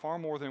depend on it far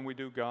more than we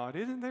do God?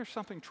 Isn't there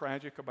something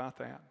tragic about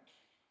that?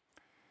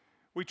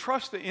 We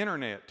trust the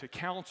internet to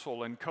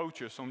counsel and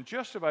coach us on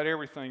just about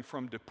everything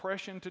from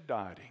depression to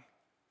dieting.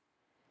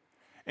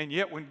 And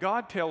yet when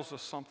God tells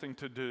us something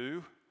to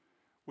do,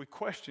 we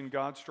question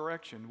God's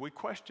direction. We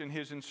question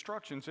His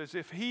instructions as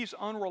if He's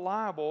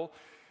unreliable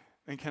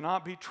and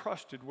cannot be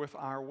trusted with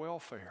our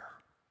welfare.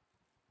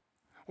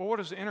 Well, what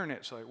does the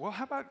internet say? Well,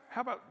 how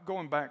about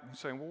going back and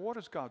saying, well, what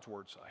does God's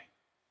Word say?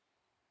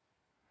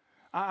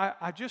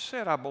 I just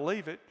said I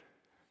believe it.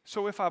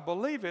 So if I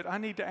believe it, I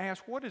need to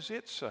ask, what does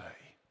it say?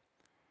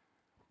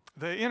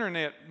 The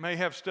internet may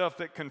have stuff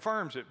that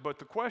confirms it, but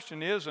the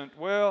question isn't,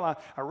 well,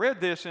 I read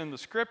this in the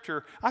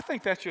Scripture. I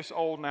think that's just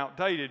old and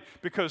outdated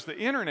because the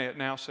internet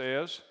now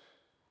says,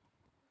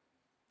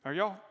 are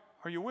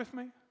you with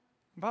me?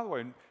 By the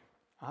way,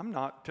 I'm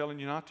not telling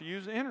you not to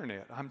use the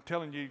internet. I'm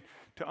telling you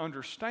to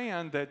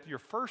understand that your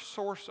first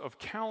source of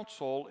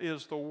counsel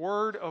is the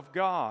Word of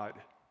God.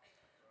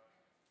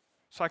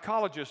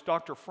 Psychologist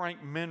Dr.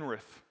 Frank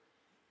Menrith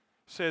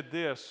said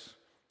this,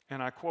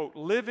 and I quote,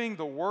 living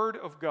the Word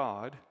of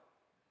God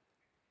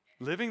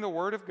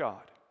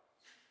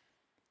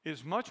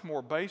is much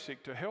more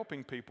basic to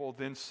helping people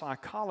than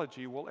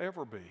psychology will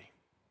ever be.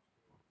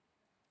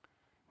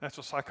 That's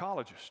a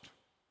psychologist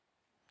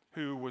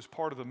who was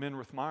part of the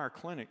Menrith-Meyer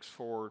clinics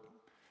for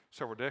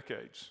several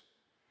decades.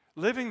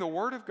 Living the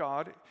Word of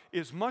God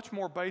is much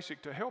more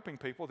basic to helping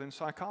people than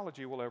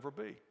psychology will ever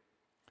be.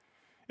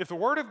 If the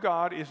Word of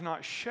God is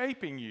not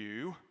shaping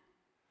you,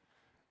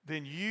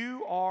 then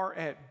you are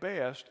at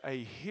best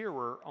a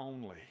hearer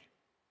only.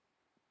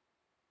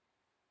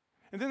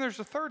 And then there's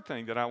the third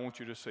thing that I want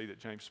you to see that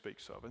James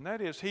speaks of, and that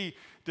is he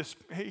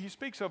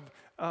speaks of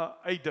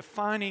a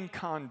defining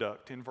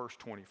conduct in verse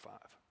 25.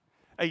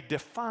 A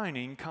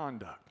defining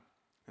conduct.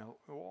 Now,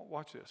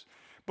 watch this.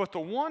 But the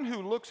one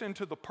who looks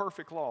into the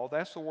perfect law,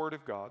 that's the Word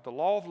of God, the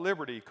law of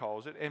liberty he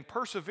calls it, and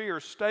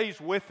perseveres, stays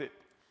with it.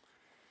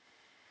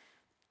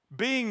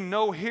 Being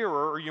no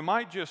hearer, or you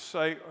might just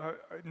say,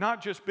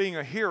 not just being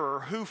a hearer,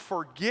 who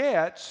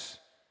forgets,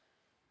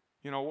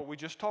 what we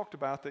just talked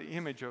about, the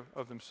image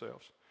of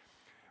themselves.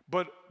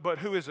 But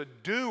who is a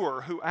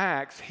doer who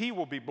acts, he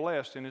will be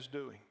blessed in his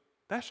doing.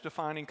 That's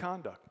defining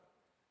conduct.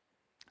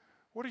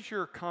 What does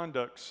your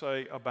conduct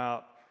say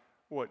about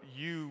what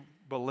you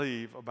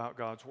believe about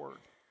God's Word?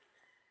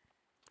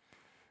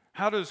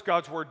 How does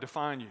God's Word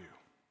define you?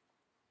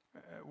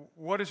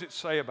 What does it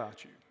say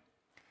about you?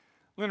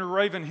 Leonard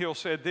Ravenhill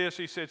said this.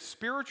 He said,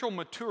 spiritual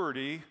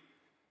maturity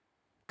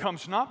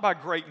comes not by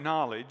great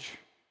knowledge,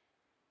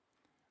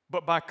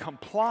 but by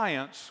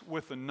compliance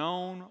with the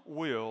known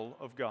will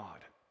of God.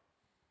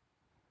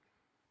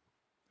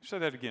 Say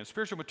that again.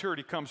 Spiritual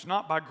maturity comes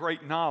not by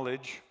great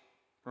knowledge.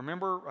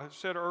 Remember, I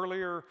said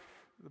earlier,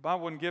 the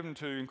Bible wasn't given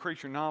to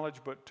increase your knowledge,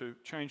 but to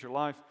change your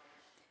life.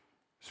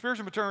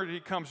 Spiritual maturity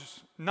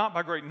comes not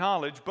by great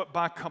knowledge, but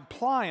by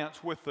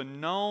compliance with the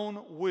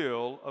known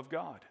will of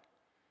God.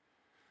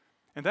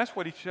 And that's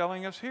what he's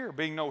telling us here.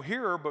 Being no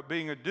hearer, but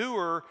being a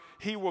doer,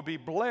 he will be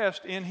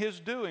blessed in his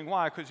doing.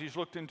 Why? Because he's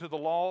looked into the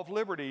law of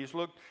liberty. He's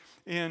looked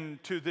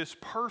into this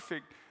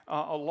perfect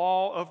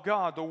law of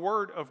God, the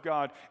Word of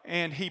God,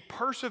 and he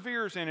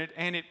perseveres in it,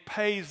 and it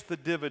pays the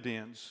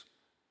dividends.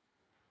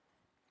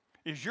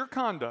 Is your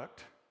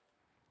conduct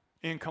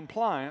in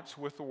compliance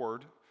with the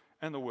Word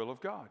and the will of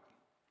God?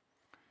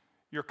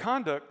 Your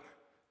conduct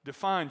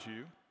defines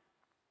you.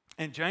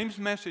 And James'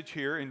 message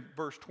here in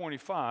verse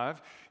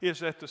 25 is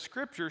that the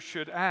Scripture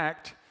should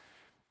act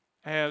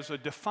as a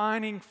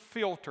defining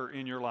filter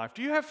in your life.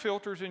 Do you have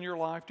filters in your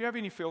life? Do you have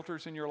any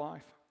filters in your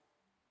life?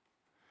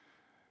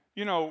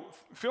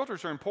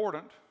 Filters are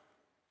important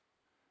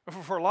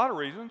for a lot of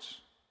reasons.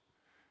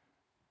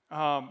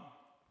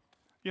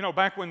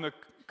 Back when the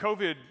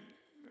COVID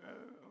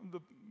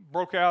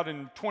broke out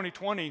in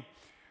 2020,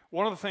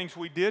 one of the things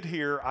we did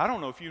here, I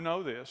don't know if you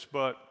know this,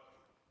 but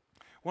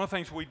one of the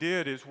things we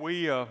did is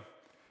we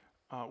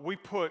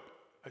put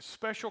a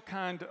special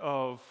kind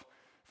of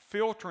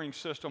filtering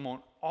system on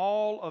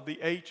all of the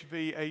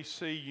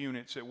HVAC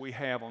units that we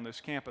have on this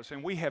campus,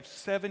 and we have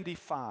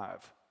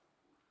 75.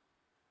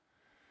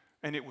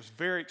 And it was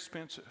very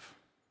expensive.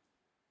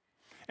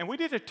 And we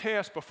did a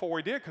test before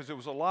we did because it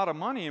was a lot of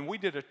money, and we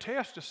did a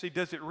test to see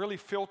does it really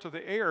filter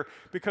the air,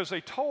 because they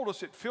told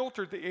us it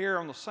filtered the air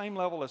on the same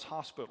level as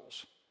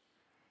hospitals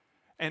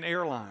and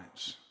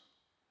airlines.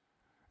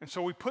 And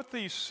so we put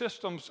these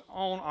systems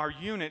on our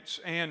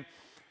units,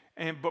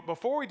 but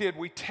before we did,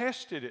 we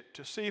tested it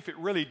to see if it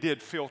really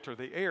did filter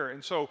the air.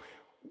 And so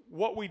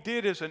what we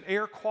did is an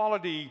air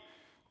quality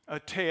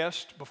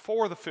test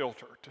before the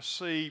filter to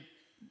see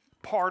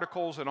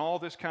particles and all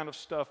this kind of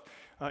stuff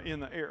in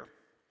the air.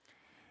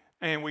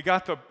 And we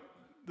got the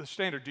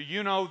standard.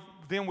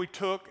 Then we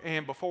took,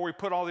 and before we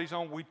put all these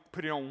on, we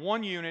put it on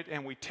one unit,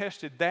 and we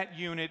tested that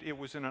unit. It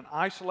was in an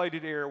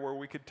isolated area where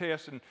we could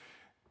test, and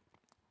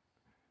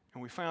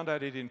we found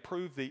out it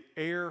improved the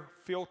air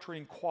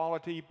filtering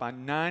quality by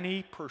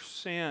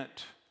 90%.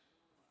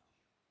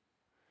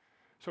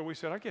 So we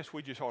said, I guess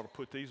we just ought to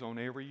put these on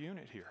every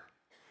unit here.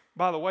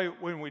 By the way,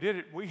 when we did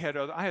it,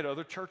 I had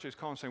other churches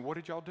calling saying, what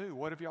did y'all do?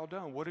 What have y'all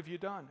done? What have you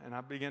done? And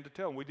I began to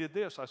tell them, we did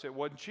this. I said, it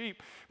wasn't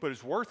cheap, but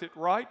it's worth it,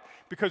 right?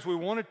 Because we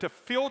wanted to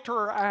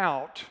filter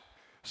out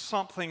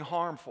something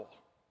harmful.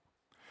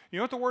 You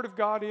know what the Word of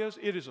God is?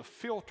 It is a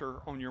filter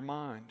on your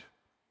mind.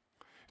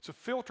 It's a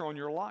filter on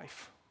your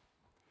life.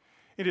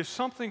 It is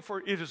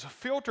a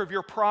filter of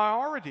your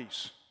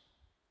priorities.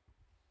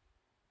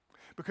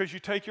 Because you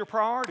take your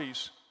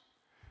priorities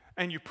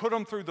and you put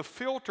them through the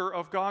filter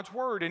of God's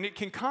Word, and it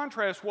can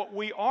contrast what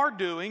we are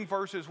doing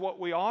versus what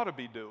we ought to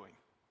be doing.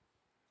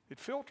 It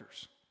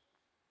filters.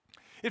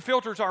 It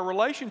filters our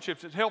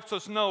relationships. It helps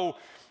us know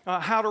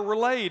how to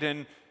relate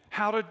and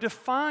how to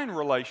define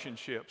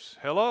relationships.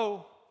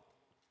 Hello?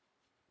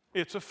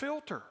 It's a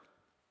filter.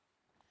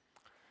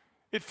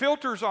 It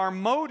filters our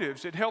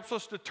motives. It helps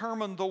us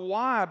determine the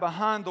why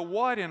behind the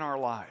what in our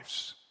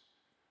lives.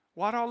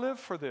 Why do I live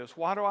for this?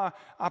 Why do I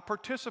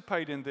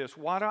participate in this?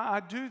 Why do I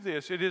do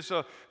this? It is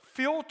a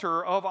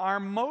filter of our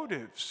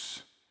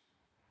motives.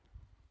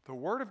 The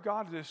Word of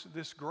God is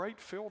this great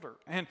filter.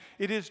 And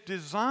it is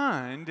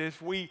designed as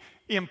we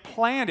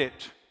implant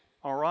it,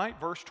 all right,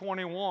 verse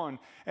 21,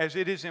 as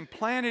it is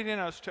implanted in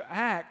us to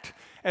act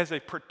as a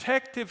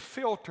protective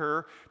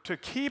filter to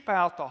keep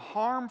out the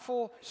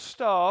harmful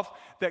stuff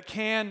that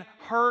can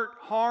hurt,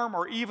 harm,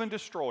 or even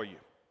destroy you.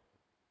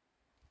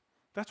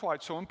 That's why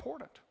it's so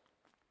important.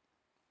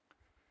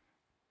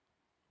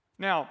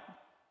 Now,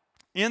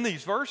 in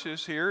these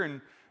verses here,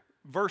 in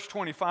verse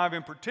 25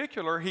 in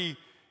particular, he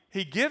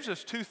gives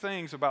us two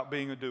things about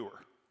being a doer.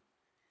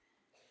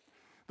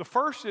 The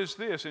first is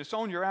this, and it's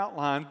on your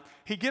outline.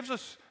 He gives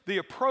us the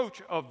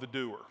approach of the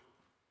doer.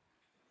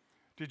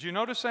 Did you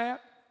notice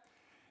that?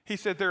 He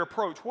said their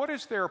approach. What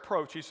is their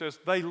approach? He says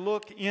they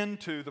look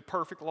into the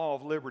perfect law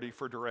of liberty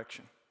for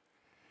direction.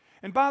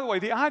 And by the way,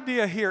 the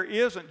idea here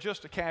isn't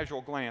just a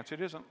casual glance.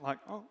 It isn't like,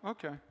 oh,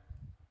 okay.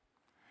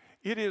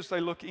 It is they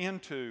look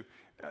into.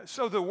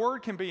 So the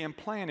Word can be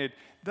implanted.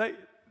 They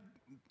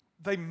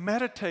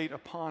meditate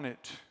upon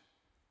it.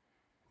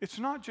 It's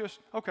not just,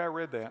 okay, I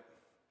read that.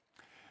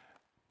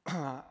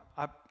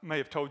 I may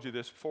have told you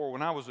this before.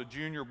 When I was a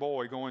junior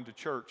boy going to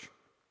church,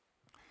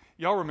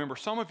 y'all remember,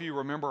 some of you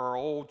remember our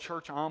old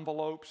church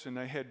envelopes, and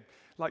they had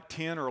like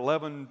 10 or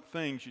 11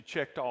 things you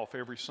checked off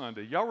every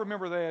Sunday. Y'all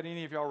remember that?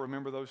 Any of y'all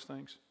remember those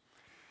things?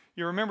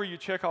 You remember you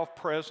check off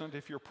present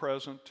if you're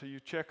present. You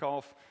check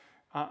off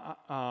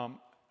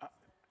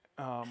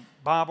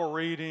Bible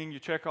reading. You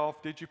check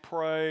off, did you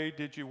pray?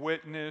 Did you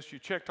witness? You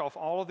checked off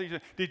all of these.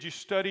 Did you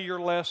study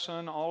your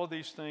lesson? All of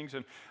these things.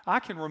 And I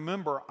can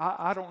remember,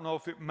 I don't know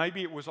if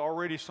maybe it was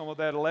already some of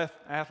that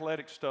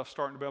athletic stuff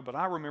starting to build, but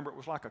I remember it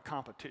was like a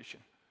competition.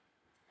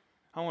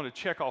 I want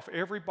to check off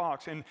every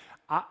box. And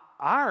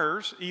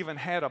ours even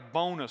had a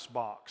bonus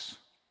box.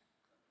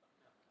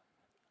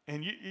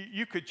 And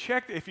you could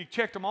check, if you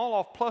checked them all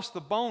off plus the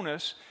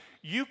bonus,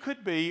 you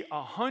could be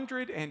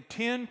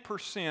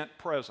 110%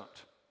 present.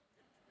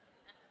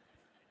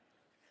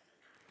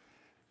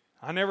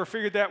 I never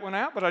figured that one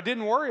out, but I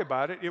didn't worry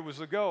about it. It was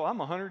the goal. I'm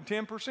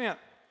 110%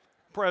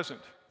 present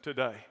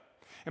today.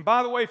 And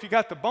by the way, if you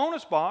got the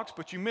bonus box,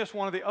 but you missed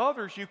one of the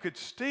others, you could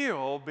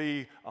still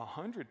be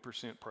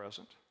 100%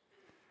 present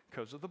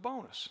because of the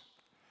bonus.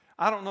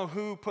 I don't know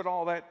who put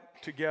all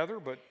that together,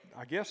 but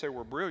I guess they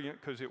were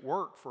brilliant because it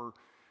worked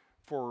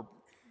for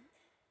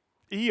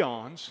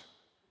eons.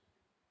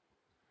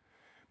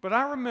 But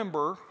I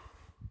remember,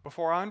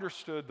 before I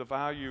understood the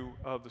value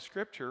of the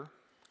Scripture,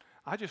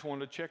 I just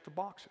wanted to check the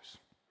boxes.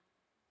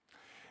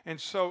 And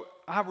so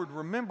I would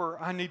remember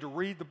I need to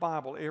read the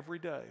Bible every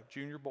day,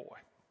 junior boy.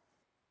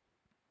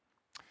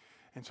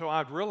 And so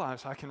I'd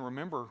realize I can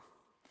remember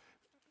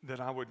that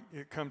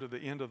it'd come to the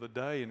end of the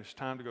day and it's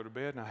time to go to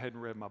bed and I hadn't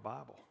read my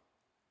Bible.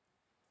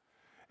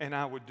 And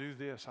I would do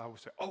this. I would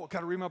say, oh, I've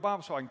got to read my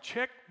Bible so I can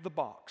check the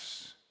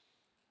box.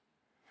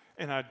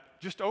 And I'd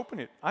just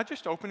open it. I'd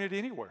just open it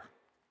anywhere.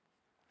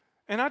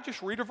 And I'd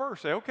just read a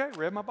verse. Say, okay,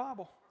 read my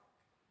Bible.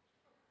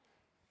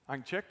 I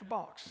can check the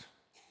box.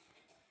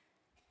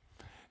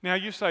 Now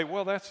you say,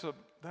 well, that's a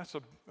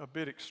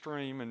bit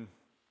extreme,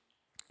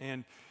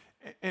 and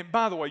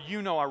by the way,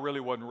 you know I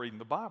really wasn't reading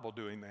the Bible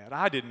doing that.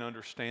 I didn't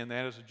understand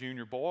that as a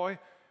junior boy.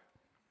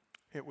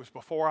 It was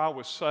before I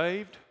was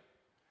saved,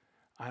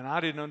 and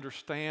I didn't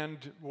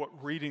understand what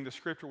reading the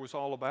Scripture was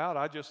all about.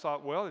 I just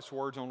thought, well, it's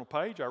words on the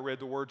page. I read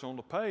the words on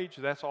the page.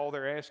 That's all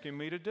they're asking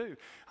me to do.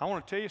 I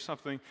want to tell you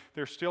something.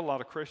 There's still a lot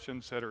of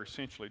Christians that are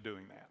essentially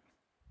doing that.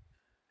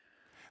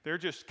 They're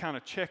just kind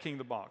of checking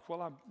the box.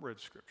 Well, I read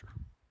Scripture.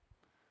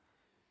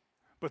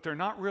 But they're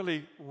not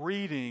really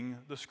reading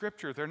the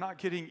Scripture. They're not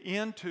getting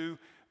into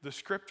the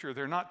Scripture.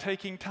 They're not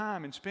taking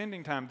time and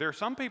spending time. There are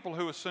some people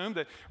who assume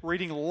that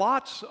reading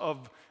lots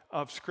of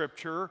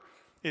Scripture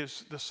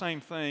is the same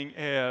thing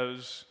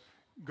as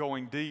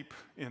going deep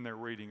in their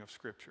reading of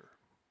Scripture.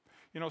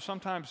 You know,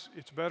 sometimes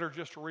it's better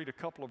just to read a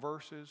couple of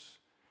verses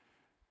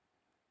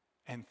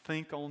and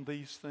think on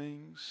these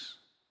things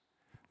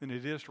than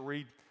it is to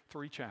read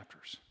 3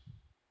 chapters.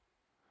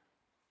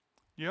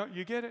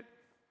 You get it?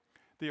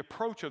 The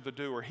approach of the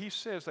doer. He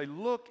says they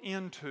look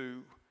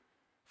into,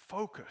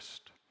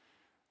 focused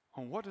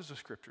on what does the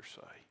Scripture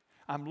say.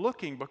 I'm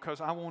looking because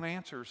I want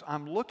answers.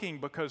 I'm looking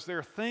because there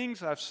are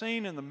things I've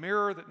seen in the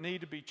mirror that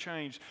need to be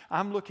changed.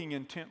 I'm looking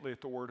intently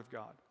at the Word of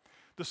God.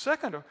 The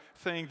second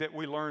thing that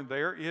we learned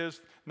there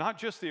is not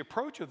just the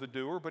approach of the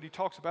doer, but he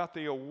talks about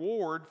the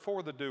award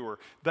for the doer.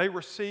 They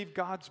receive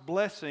God's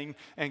blessing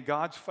and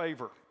God's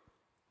favor.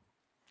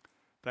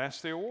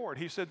 That's the award.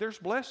 He said there's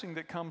blessing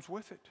that comes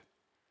with it.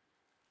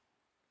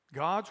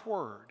 God's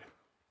Word,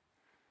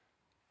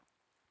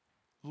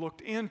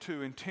 looked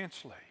into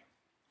intensely,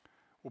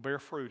 will bear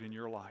fruit in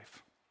your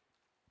life.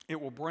 It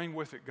will bring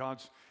with it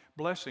God's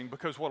blessing,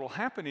 because what will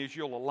happen is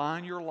you'll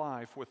align your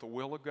life with the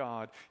will of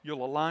God.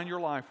 You'll align your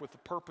life with the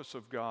purpose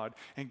of God.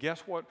 And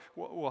guess what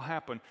will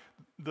happen?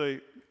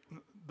 The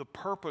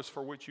purpose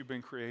for which you've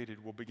been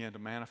created will begin to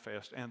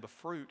manifest, and the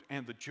fruit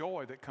and the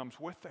joy that comes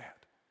with that.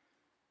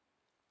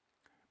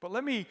 But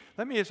let me,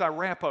 as I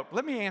wrap up,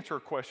 let me answer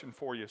a question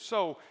for you.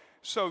 So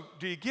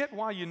do you get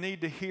why you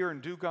need to hear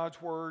and do God's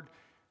Word?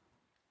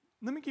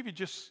 Let me give you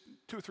just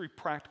 2 or 3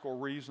 practical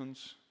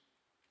reasons.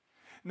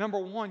 Number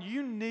one,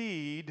 you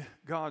need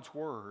God's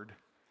Word.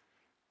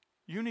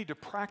 You need to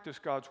practice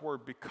God's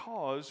Word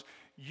because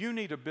you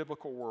need a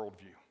biblical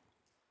worldview.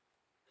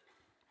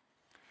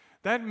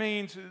 That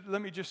means,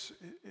 let me just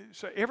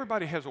say,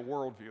 everybody has a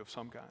worldview of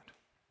some kind.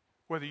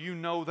 Whether you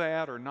know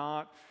that or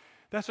not,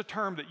 that's a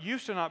term that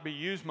used to not be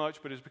used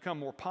much but has become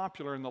more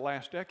popular in the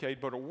last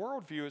decade. But a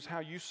worldview is how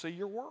you see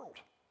your world.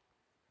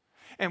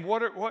 And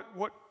what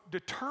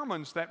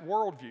determines that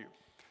worldview?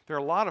 There are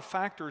a lot of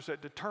factors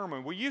that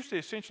determine. We used to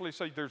essentially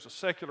say there's a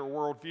secular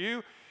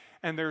worldview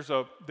and there's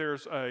a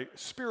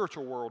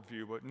spiritual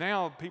worldview. But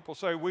now people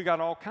say we got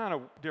all kind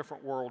of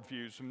different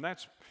worldviews. And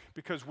that's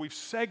because we've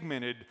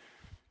segmented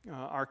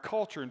our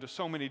culture into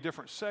so many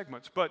different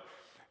segments. But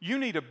you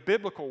need a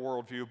biblical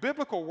worldview. A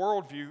biblical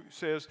worldview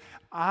says,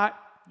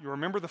 you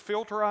remember the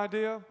filter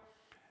idea?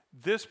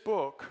 This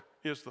book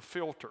is the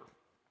filter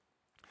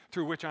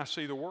through which I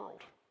see the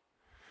world.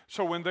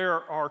 So when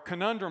there are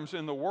conundrums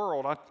in the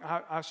world,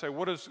 I say,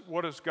 what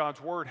does God's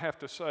Word have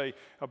to say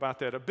about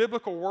that? A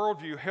biblical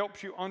worldview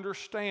helps you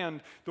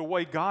understand the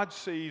way God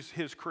sees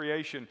His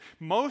creation.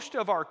 Most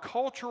of our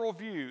cultural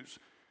views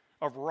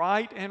of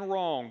right and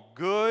wrong,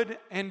 good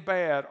and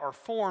bad, are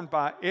formed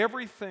by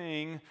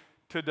everything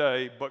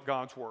today but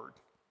God's Word.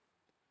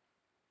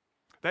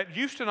 That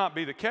used to not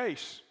be the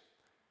case.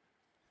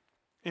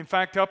 In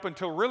fact, up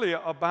until really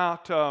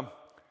about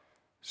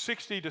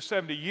 60 to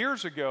 70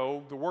 years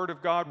ago, the Word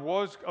of God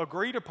was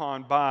agreed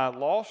upon by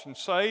lost and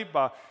saved,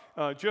 by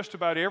just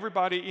about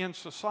everybody in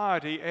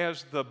society,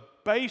 as the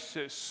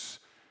basis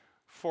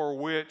for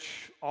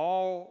which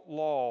all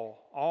law,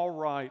 all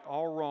right,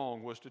 all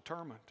wrong was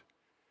determined.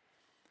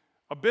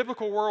 A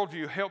biblical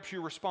worldview helps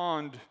you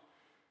respond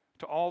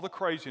to all the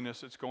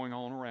craziness that's going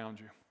on around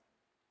you.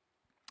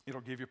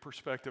 It'll give you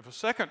perspective. A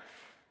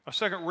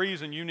second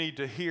reason you need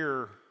to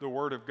hear the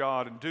Word of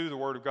God and do the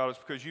Word of God is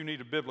because you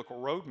need a biblical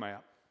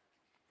roadmap.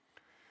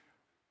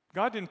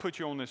 God didn't put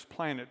you on this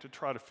planet to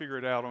try to figure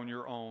it out on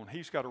your own.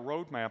 He's got a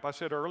roadmap. I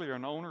said earlier,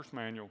 an owner's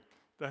manual.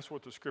 That's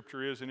what the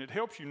Scripture is, and it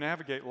helps you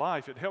navigate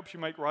life. It helps you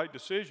make right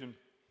decisions.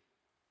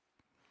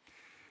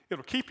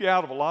 It'll keep you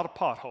out of a lot of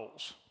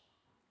potholes.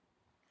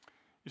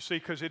 You see,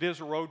 because it is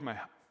a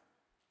roadmap.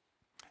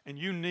 And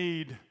you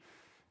need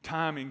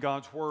time in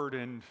God's Word,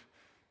 and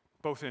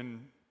both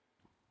in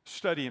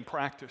study and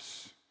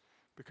practice,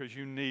 because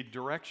you need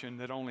direction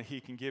that only He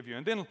can give you.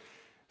 And then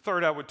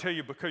third, I would tell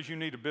you, because you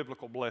need a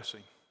biblical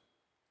blessing.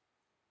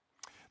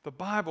 The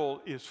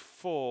Bible is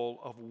full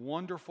of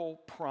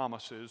wonderful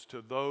promises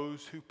to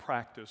those who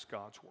practice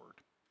God's Word.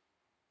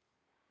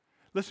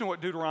 Listen to what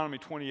Deuteronomy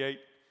 28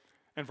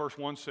 and verse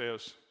 1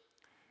 says.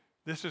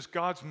 This is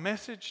God's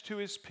message to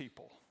His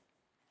people.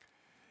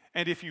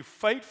 And if you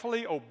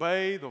faithfully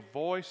obey the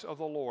voice of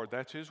the Lord,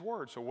 that's His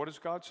word. So what does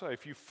God say?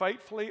 If you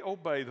faithfully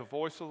obey the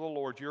voice of the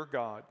Lord your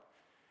God,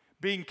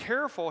 being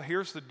careful,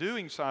 here's the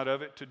doing side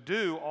of it, to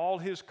do all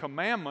His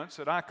commandments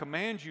that I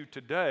command you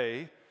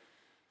today,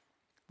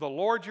 the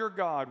Lord your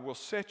God will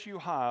set you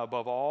high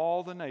above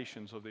all the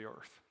nations of the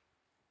earth.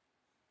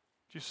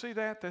 Do you see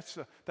that?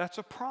 That's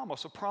a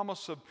promise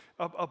of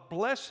a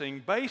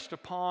blessing based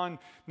upon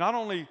not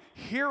only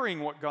hearing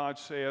what God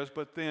says,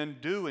 but then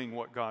doing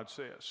what God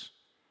says.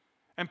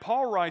 And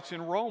Paul writes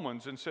in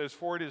Romans and says,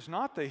 for it is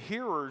not the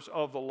hearers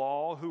of the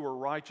law who are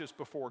righteous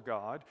before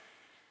God,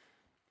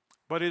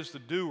 but is the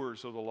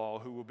doers of the law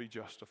who will be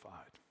justified.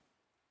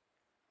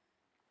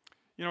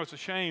 You know, it's a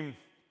shame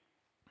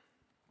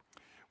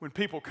when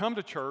people come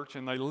to church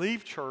and they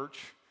leave church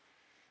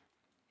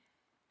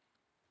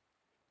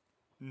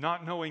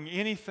not knowing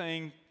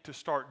anything to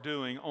start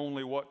doing,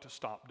 only what to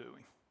stop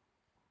doing.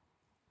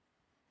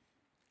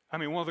 I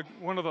mean,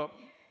 one of the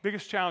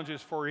biggest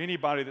challenges for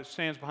anybody that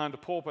stands behind the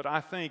pulpit,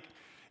 I think,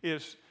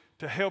 is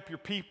to help your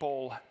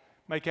people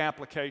make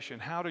application.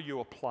 How do you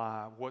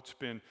apply what's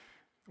been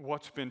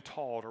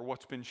taught or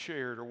what's been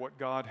shared or what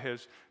God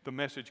has, the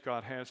message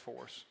God has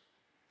for us?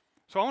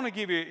 So I want to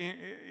give you,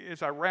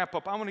 as I wrap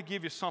up, I want to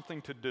give you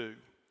something to do.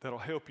 that'll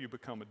help you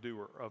become a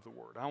doer of the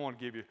Word. I want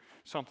to give you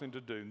something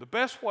to do. The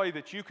best way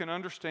that you can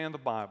understand the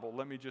Bible,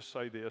 let me just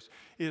say this,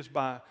 is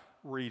by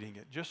reading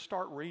it. Just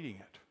start reading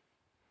it.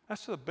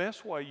 That's the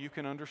best way you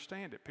can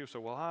understand it. People say,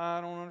 well, I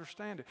don't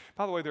understand it.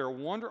 By the way, there are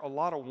a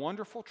lot of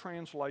wonderful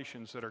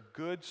translations that are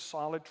good,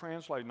 solid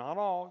translations. Not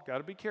all, got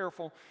to be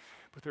careful,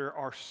 but there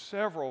are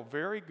several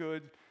very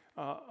good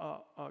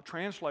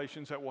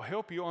translations that will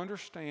help you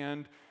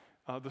understand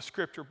the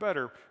Scripture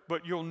better.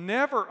 But you'll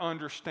never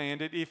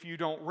understand it if you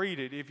don't read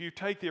it. If you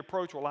take the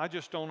approach, well, I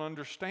just don't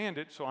understand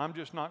it, so I'm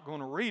just not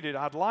going to read it.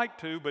 I'd like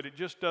to, but it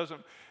just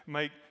doesn't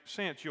make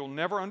sense. You'll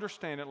never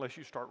understand it unless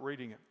you start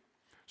reading it.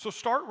 So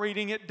start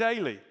reading it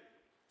daily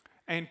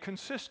and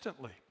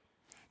consistently.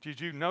 Did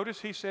you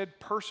notice he said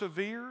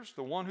perseveres,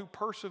 the one who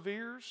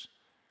perseveres?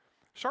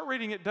 Start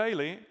reading it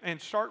daily and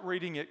start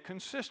reading it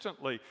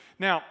consistently.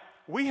 Now,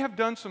 we have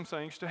done some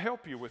things to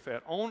help you with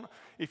that.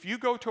 If you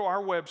go to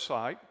our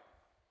website,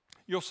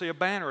 you'll see a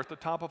banner at the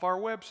top of our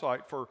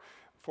website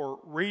for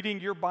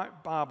reading your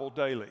Bible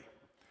daily.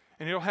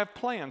 And it'll have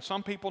plans.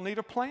 Some people need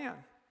a plan.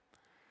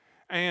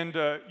 And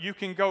you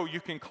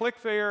can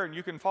click there and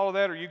you can follow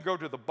that, or you can go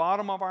to the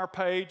bottom of our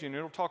page and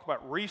it'll talk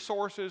about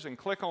resources and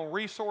click on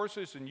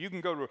resources, and you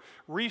can go to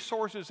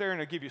resources there and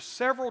it'll give you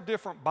several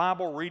different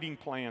Bible reading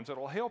plans that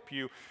will help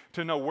you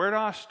to know where do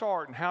I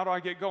start and how do I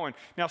get going.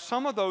 Now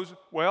some of those,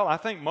 well, I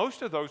think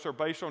most of those are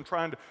based on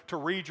trying to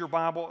read your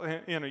Bible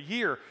in a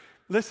year.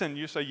 Listen,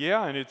 you say,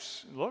 yeah, and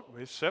it's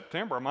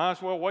September. I might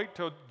as well wait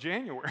till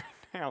January.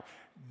 Now,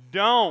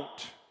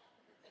 don't.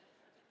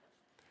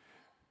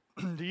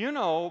 Do you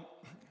know,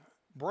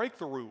 break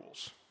the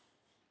rules.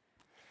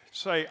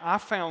 Say, I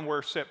found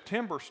where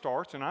September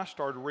starts, and I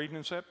started reading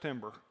in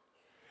September.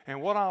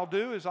 And what I'll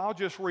do is I'll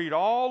just read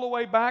all the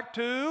way back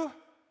to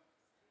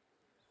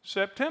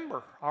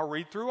September. I'll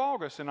read through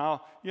August, and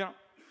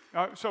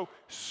so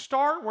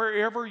start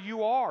wherever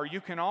you are. You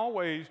can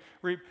always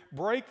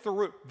break the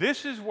rule.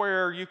 This is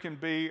where you can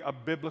be a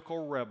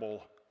biblical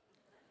rebel.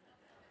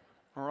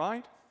 All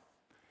right?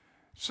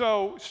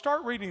 So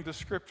start reading the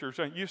Scriptures.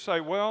 And you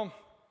say, well,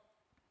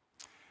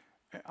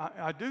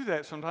 I do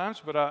that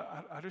sometimes, but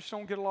I just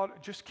don't get a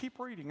lot. Just keep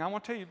reading. I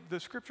want to tell you, the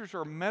Scriptures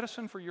are a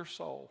medicine for your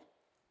soul.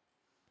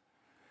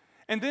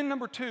 And then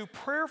number 2,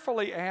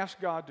 prayerfully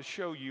ask God to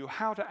show you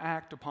how to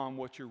act upon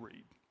what you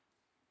read.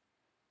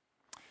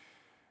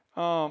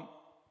 And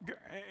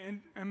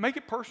make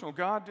it personal.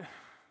 God,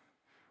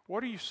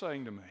 what are you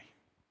saying to me?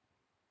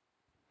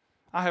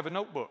 I have a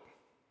notebook.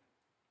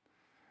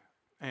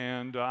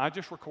 And I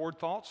just record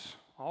thoughts,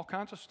 all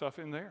kinds of stuff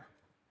in there.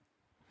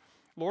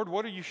 Lord,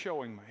 what are you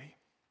showing me?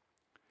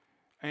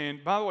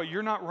 And by the way,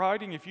 you're not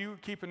writing if you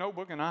keep a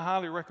notebook, and I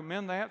highly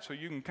recommend that, so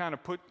you can kind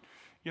of put,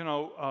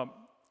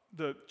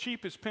 the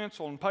cheapest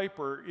pencil and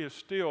paper is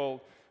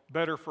still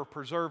better for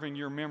preserving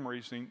your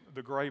memories than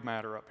the gray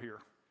matter up here.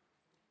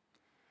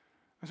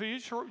 And so you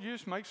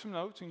just make some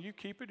notes and you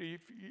keep it.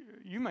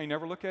 You may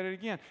never look at it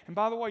again. And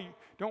by the way,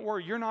 don't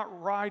worry, you're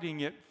not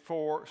writing it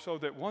so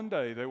that one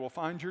day they will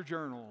find your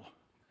journal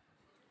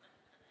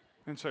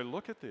and say,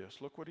 look at this,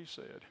 look what he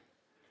said.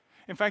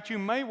 In fact, you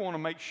may want to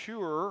make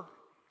sure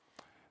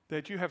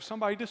that you have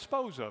somebody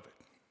dispose of it.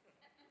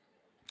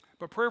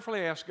 But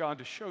prayerfully ask God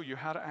to show you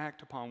how to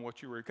act upon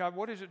what you read. God,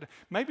 what is it?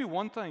 Maybe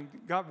one thing.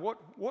 God,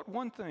 what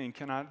one thing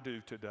can I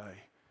do today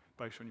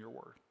based on your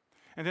word?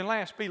 And then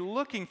last, be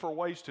looking for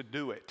ways to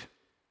do it.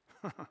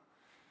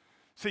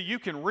 See, you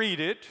can read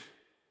it.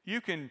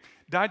 You can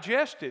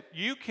digest it.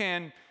 You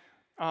can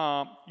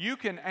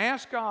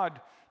ask God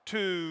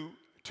to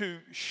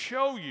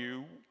show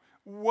you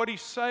what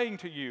he's saying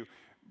to you.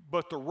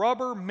 But the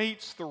rubber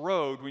meets the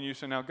road when you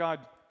say, now, God,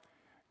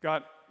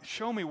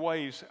 show me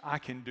ways I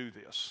can do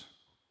this.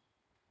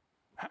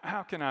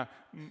 How can I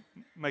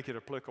make it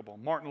applicable?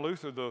 Martin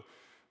Luther, the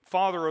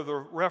father of the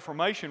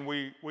Reformation,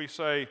 we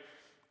say,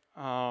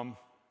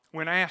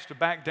 when asked to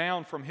back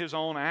down from his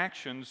own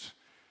actions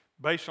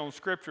based on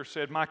Scripture,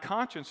 said, my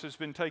conscience has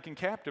been taken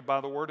captive by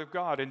the Word of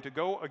God, and to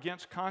go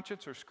against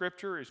conscience or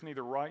Scripture is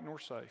neither right nor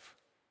safe.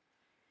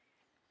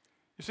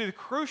 You see, the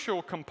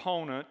crucial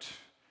component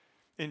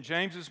in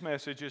James's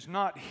message is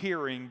not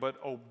hearing, but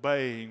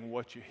obeying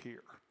what you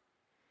hear.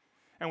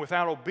 And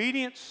without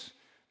obedience,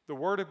 the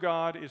Word of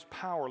God is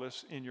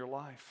powerless in your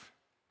life.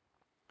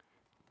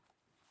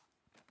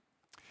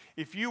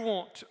 If you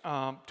want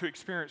to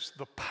experience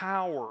the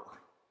power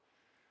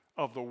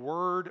of the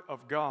Word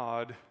of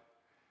God,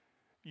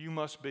 you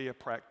must be a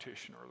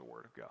practitioner of the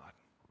Word of God.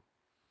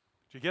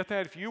 Do you get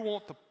that? If you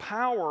want the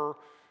power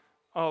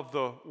of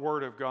the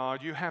Word of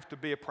God, you have to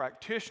be a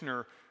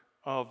practitioner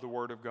of the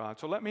Word of God.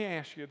 So let me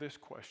ask you this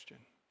question.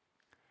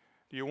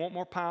 Do you want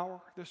more power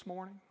this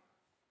morning?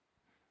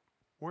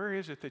 Where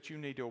is it that you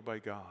need to obey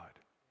God?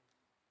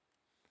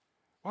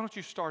 Why don't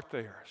you start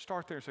there?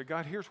 Start there and say,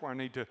 God, here's where I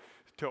need to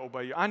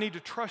obey you. I need to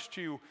trust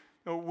you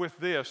with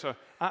this.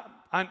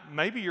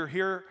 Maybe you're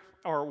here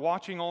or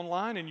watching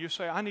online and you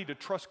say, I need to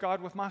trust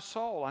God with my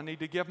soul. I need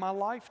to give my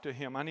life to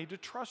Him. I need to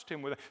trust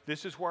Him with it.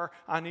 This is where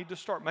I need to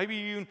start. Maybe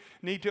you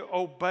need to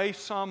obey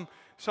some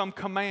some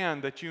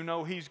command that you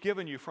know He's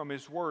given you from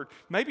His Word.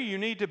 Maybe you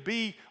need to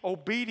be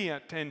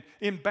obedient and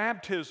in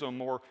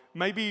baptism, or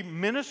maybe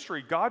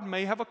ministry. God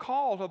may have a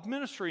call of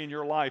ministry in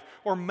your life.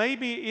 Or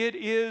maybe it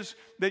is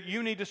that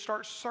you need to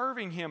start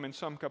serving Him in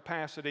some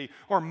capacity.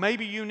 Or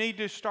maybe you need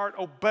to start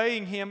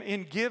obeying Him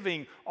in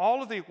giving.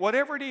 All of the,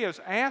 whatever it is,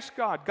 ask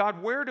God,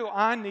 God, where do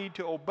I need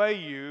to obey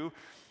You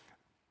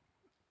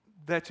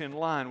that's in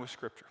line with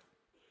Scripture?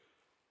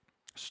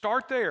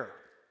 Start there.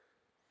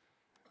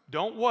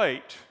 Don't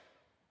wait.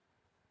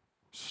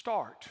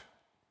 Start.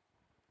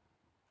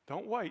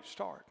 Don't wait.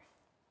 Start.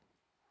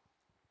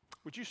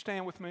 Would you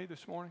stand with me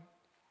this morning?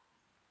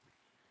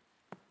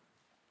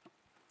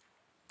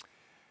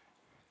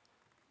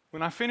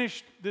 When I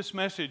finished this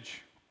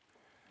message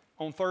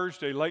on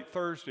Thursday, late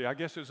Thursday, I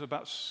guess it was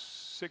about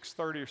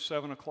 6:30 or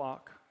 7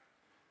 o'clock.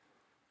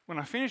 When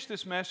I finished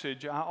this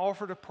message, I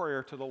offered a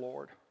prayer to the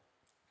Lord.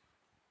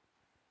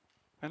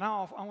 And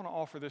I want to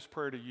offer this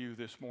prayer to you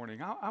this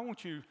morning. I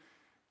want you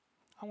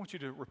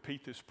to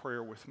repeat this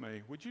prayer with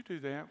me. Would you do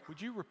that?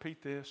 Would you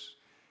repeat this?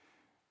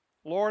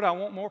 Lord, I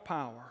want more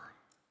power.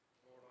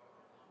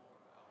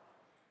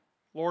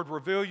 Lord,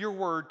 reveal Your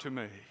Word to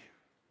me.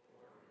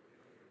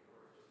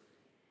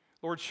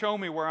 Lord, show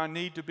me where I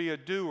need to be a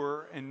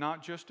doer and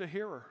not just a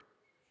hearer.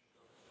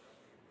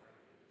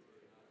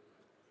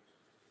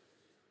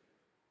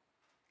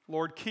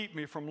 Lord, keep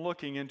me from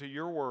looking into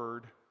Your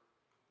Word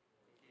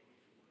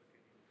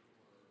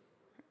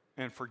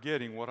and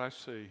forgetting what I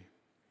see.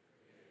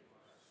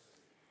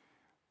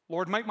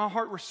 Lord, make my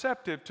heart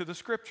receptive to the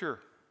Scripture.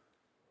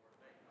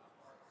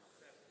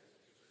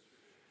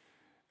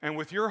 And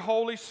with Your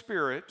Holy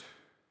Spirit,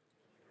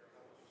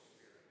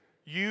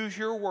 use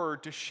Your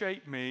Word to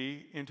shape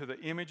me into the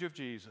image of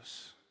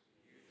Jesus.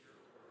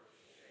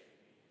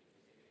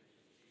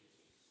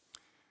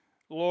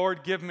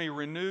 Lord, give me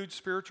renewed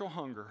spiritual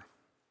hunger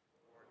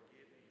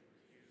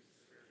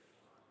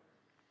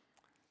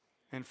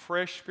and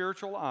fresh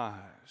spiritual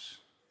eyes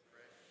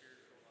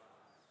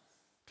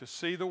to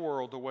see the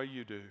world the way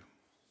You do.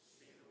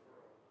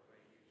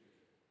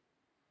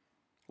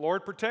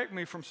 Lord, protect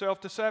me from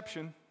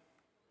self-deception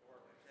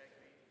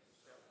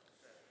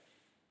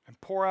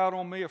and pour out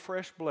on me a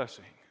fresh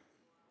blessing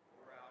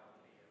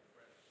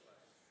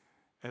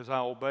as I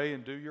obey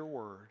and do Your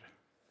Word.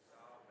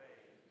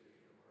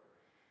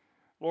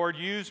 Lord,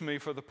 use me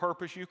for the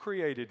purpose You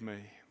created me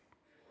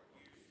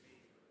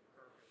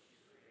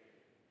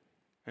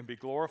and be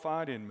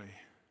glorified in me.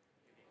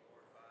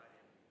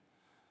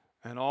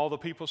 And all the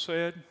people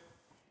said,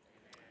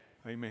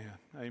 Amen.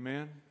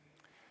 Amen.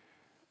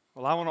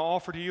 Well, I want to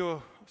offer to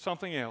you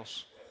something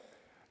else.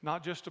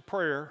 Not just a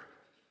prayer,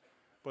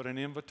 but an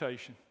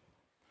invitation.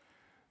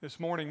 This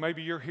morning,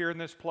 maybe you're here in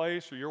this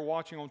place, or you're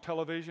watching on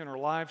television or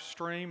live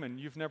stream, and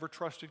you've never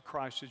trusted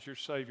Christ as your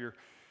Savior.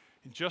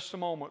 In just a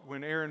moment,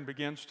 when Aaron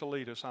begins to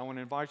lead us, I want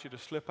to invite you to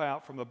slip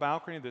out from the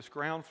balcony of this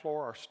ground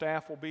floor. Our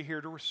staff will be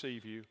here to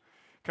receive you.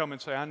 Come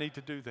and say, I need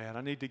to do that.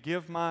 I need to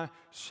give my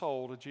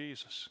soul to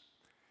Jesus.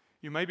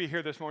 You may be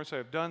here this morning and say,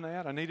 I've done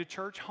that. I need a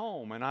church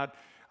home, and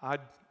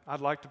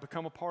I'd like to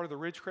become a part of the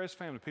Ridgecrest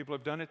family. People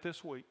have done it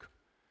this week.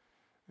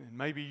 And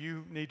maybe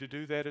you need to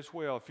do that as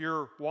well. If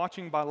you're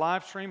watching by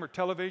live stream or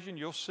television,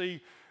 you'll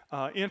see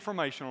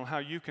information on how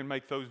you can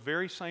make those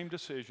very same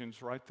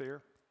decisions right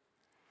there.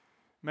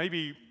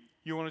 Maybe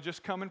you want to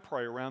just come and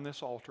pray around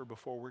this altar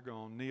before we're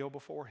gone. Kneel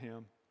before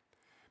Him.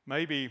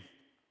 Maybe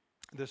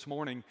this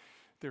morning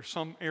there's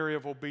some area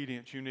of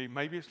obedience you need.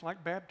 Maybe it's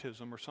like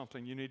baptism or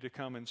something. You need to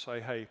come and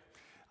say, hey,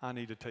 I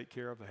need to take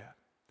care of that.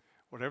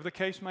 Whatever the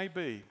case may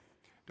be,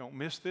 don't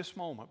miss this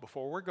moment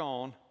before we're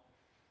gone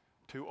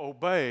to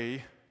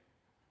obey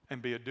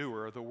and be a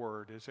doer of the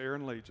Word. As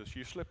Aaron leads us,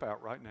 you slip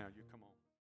out right now. You come on.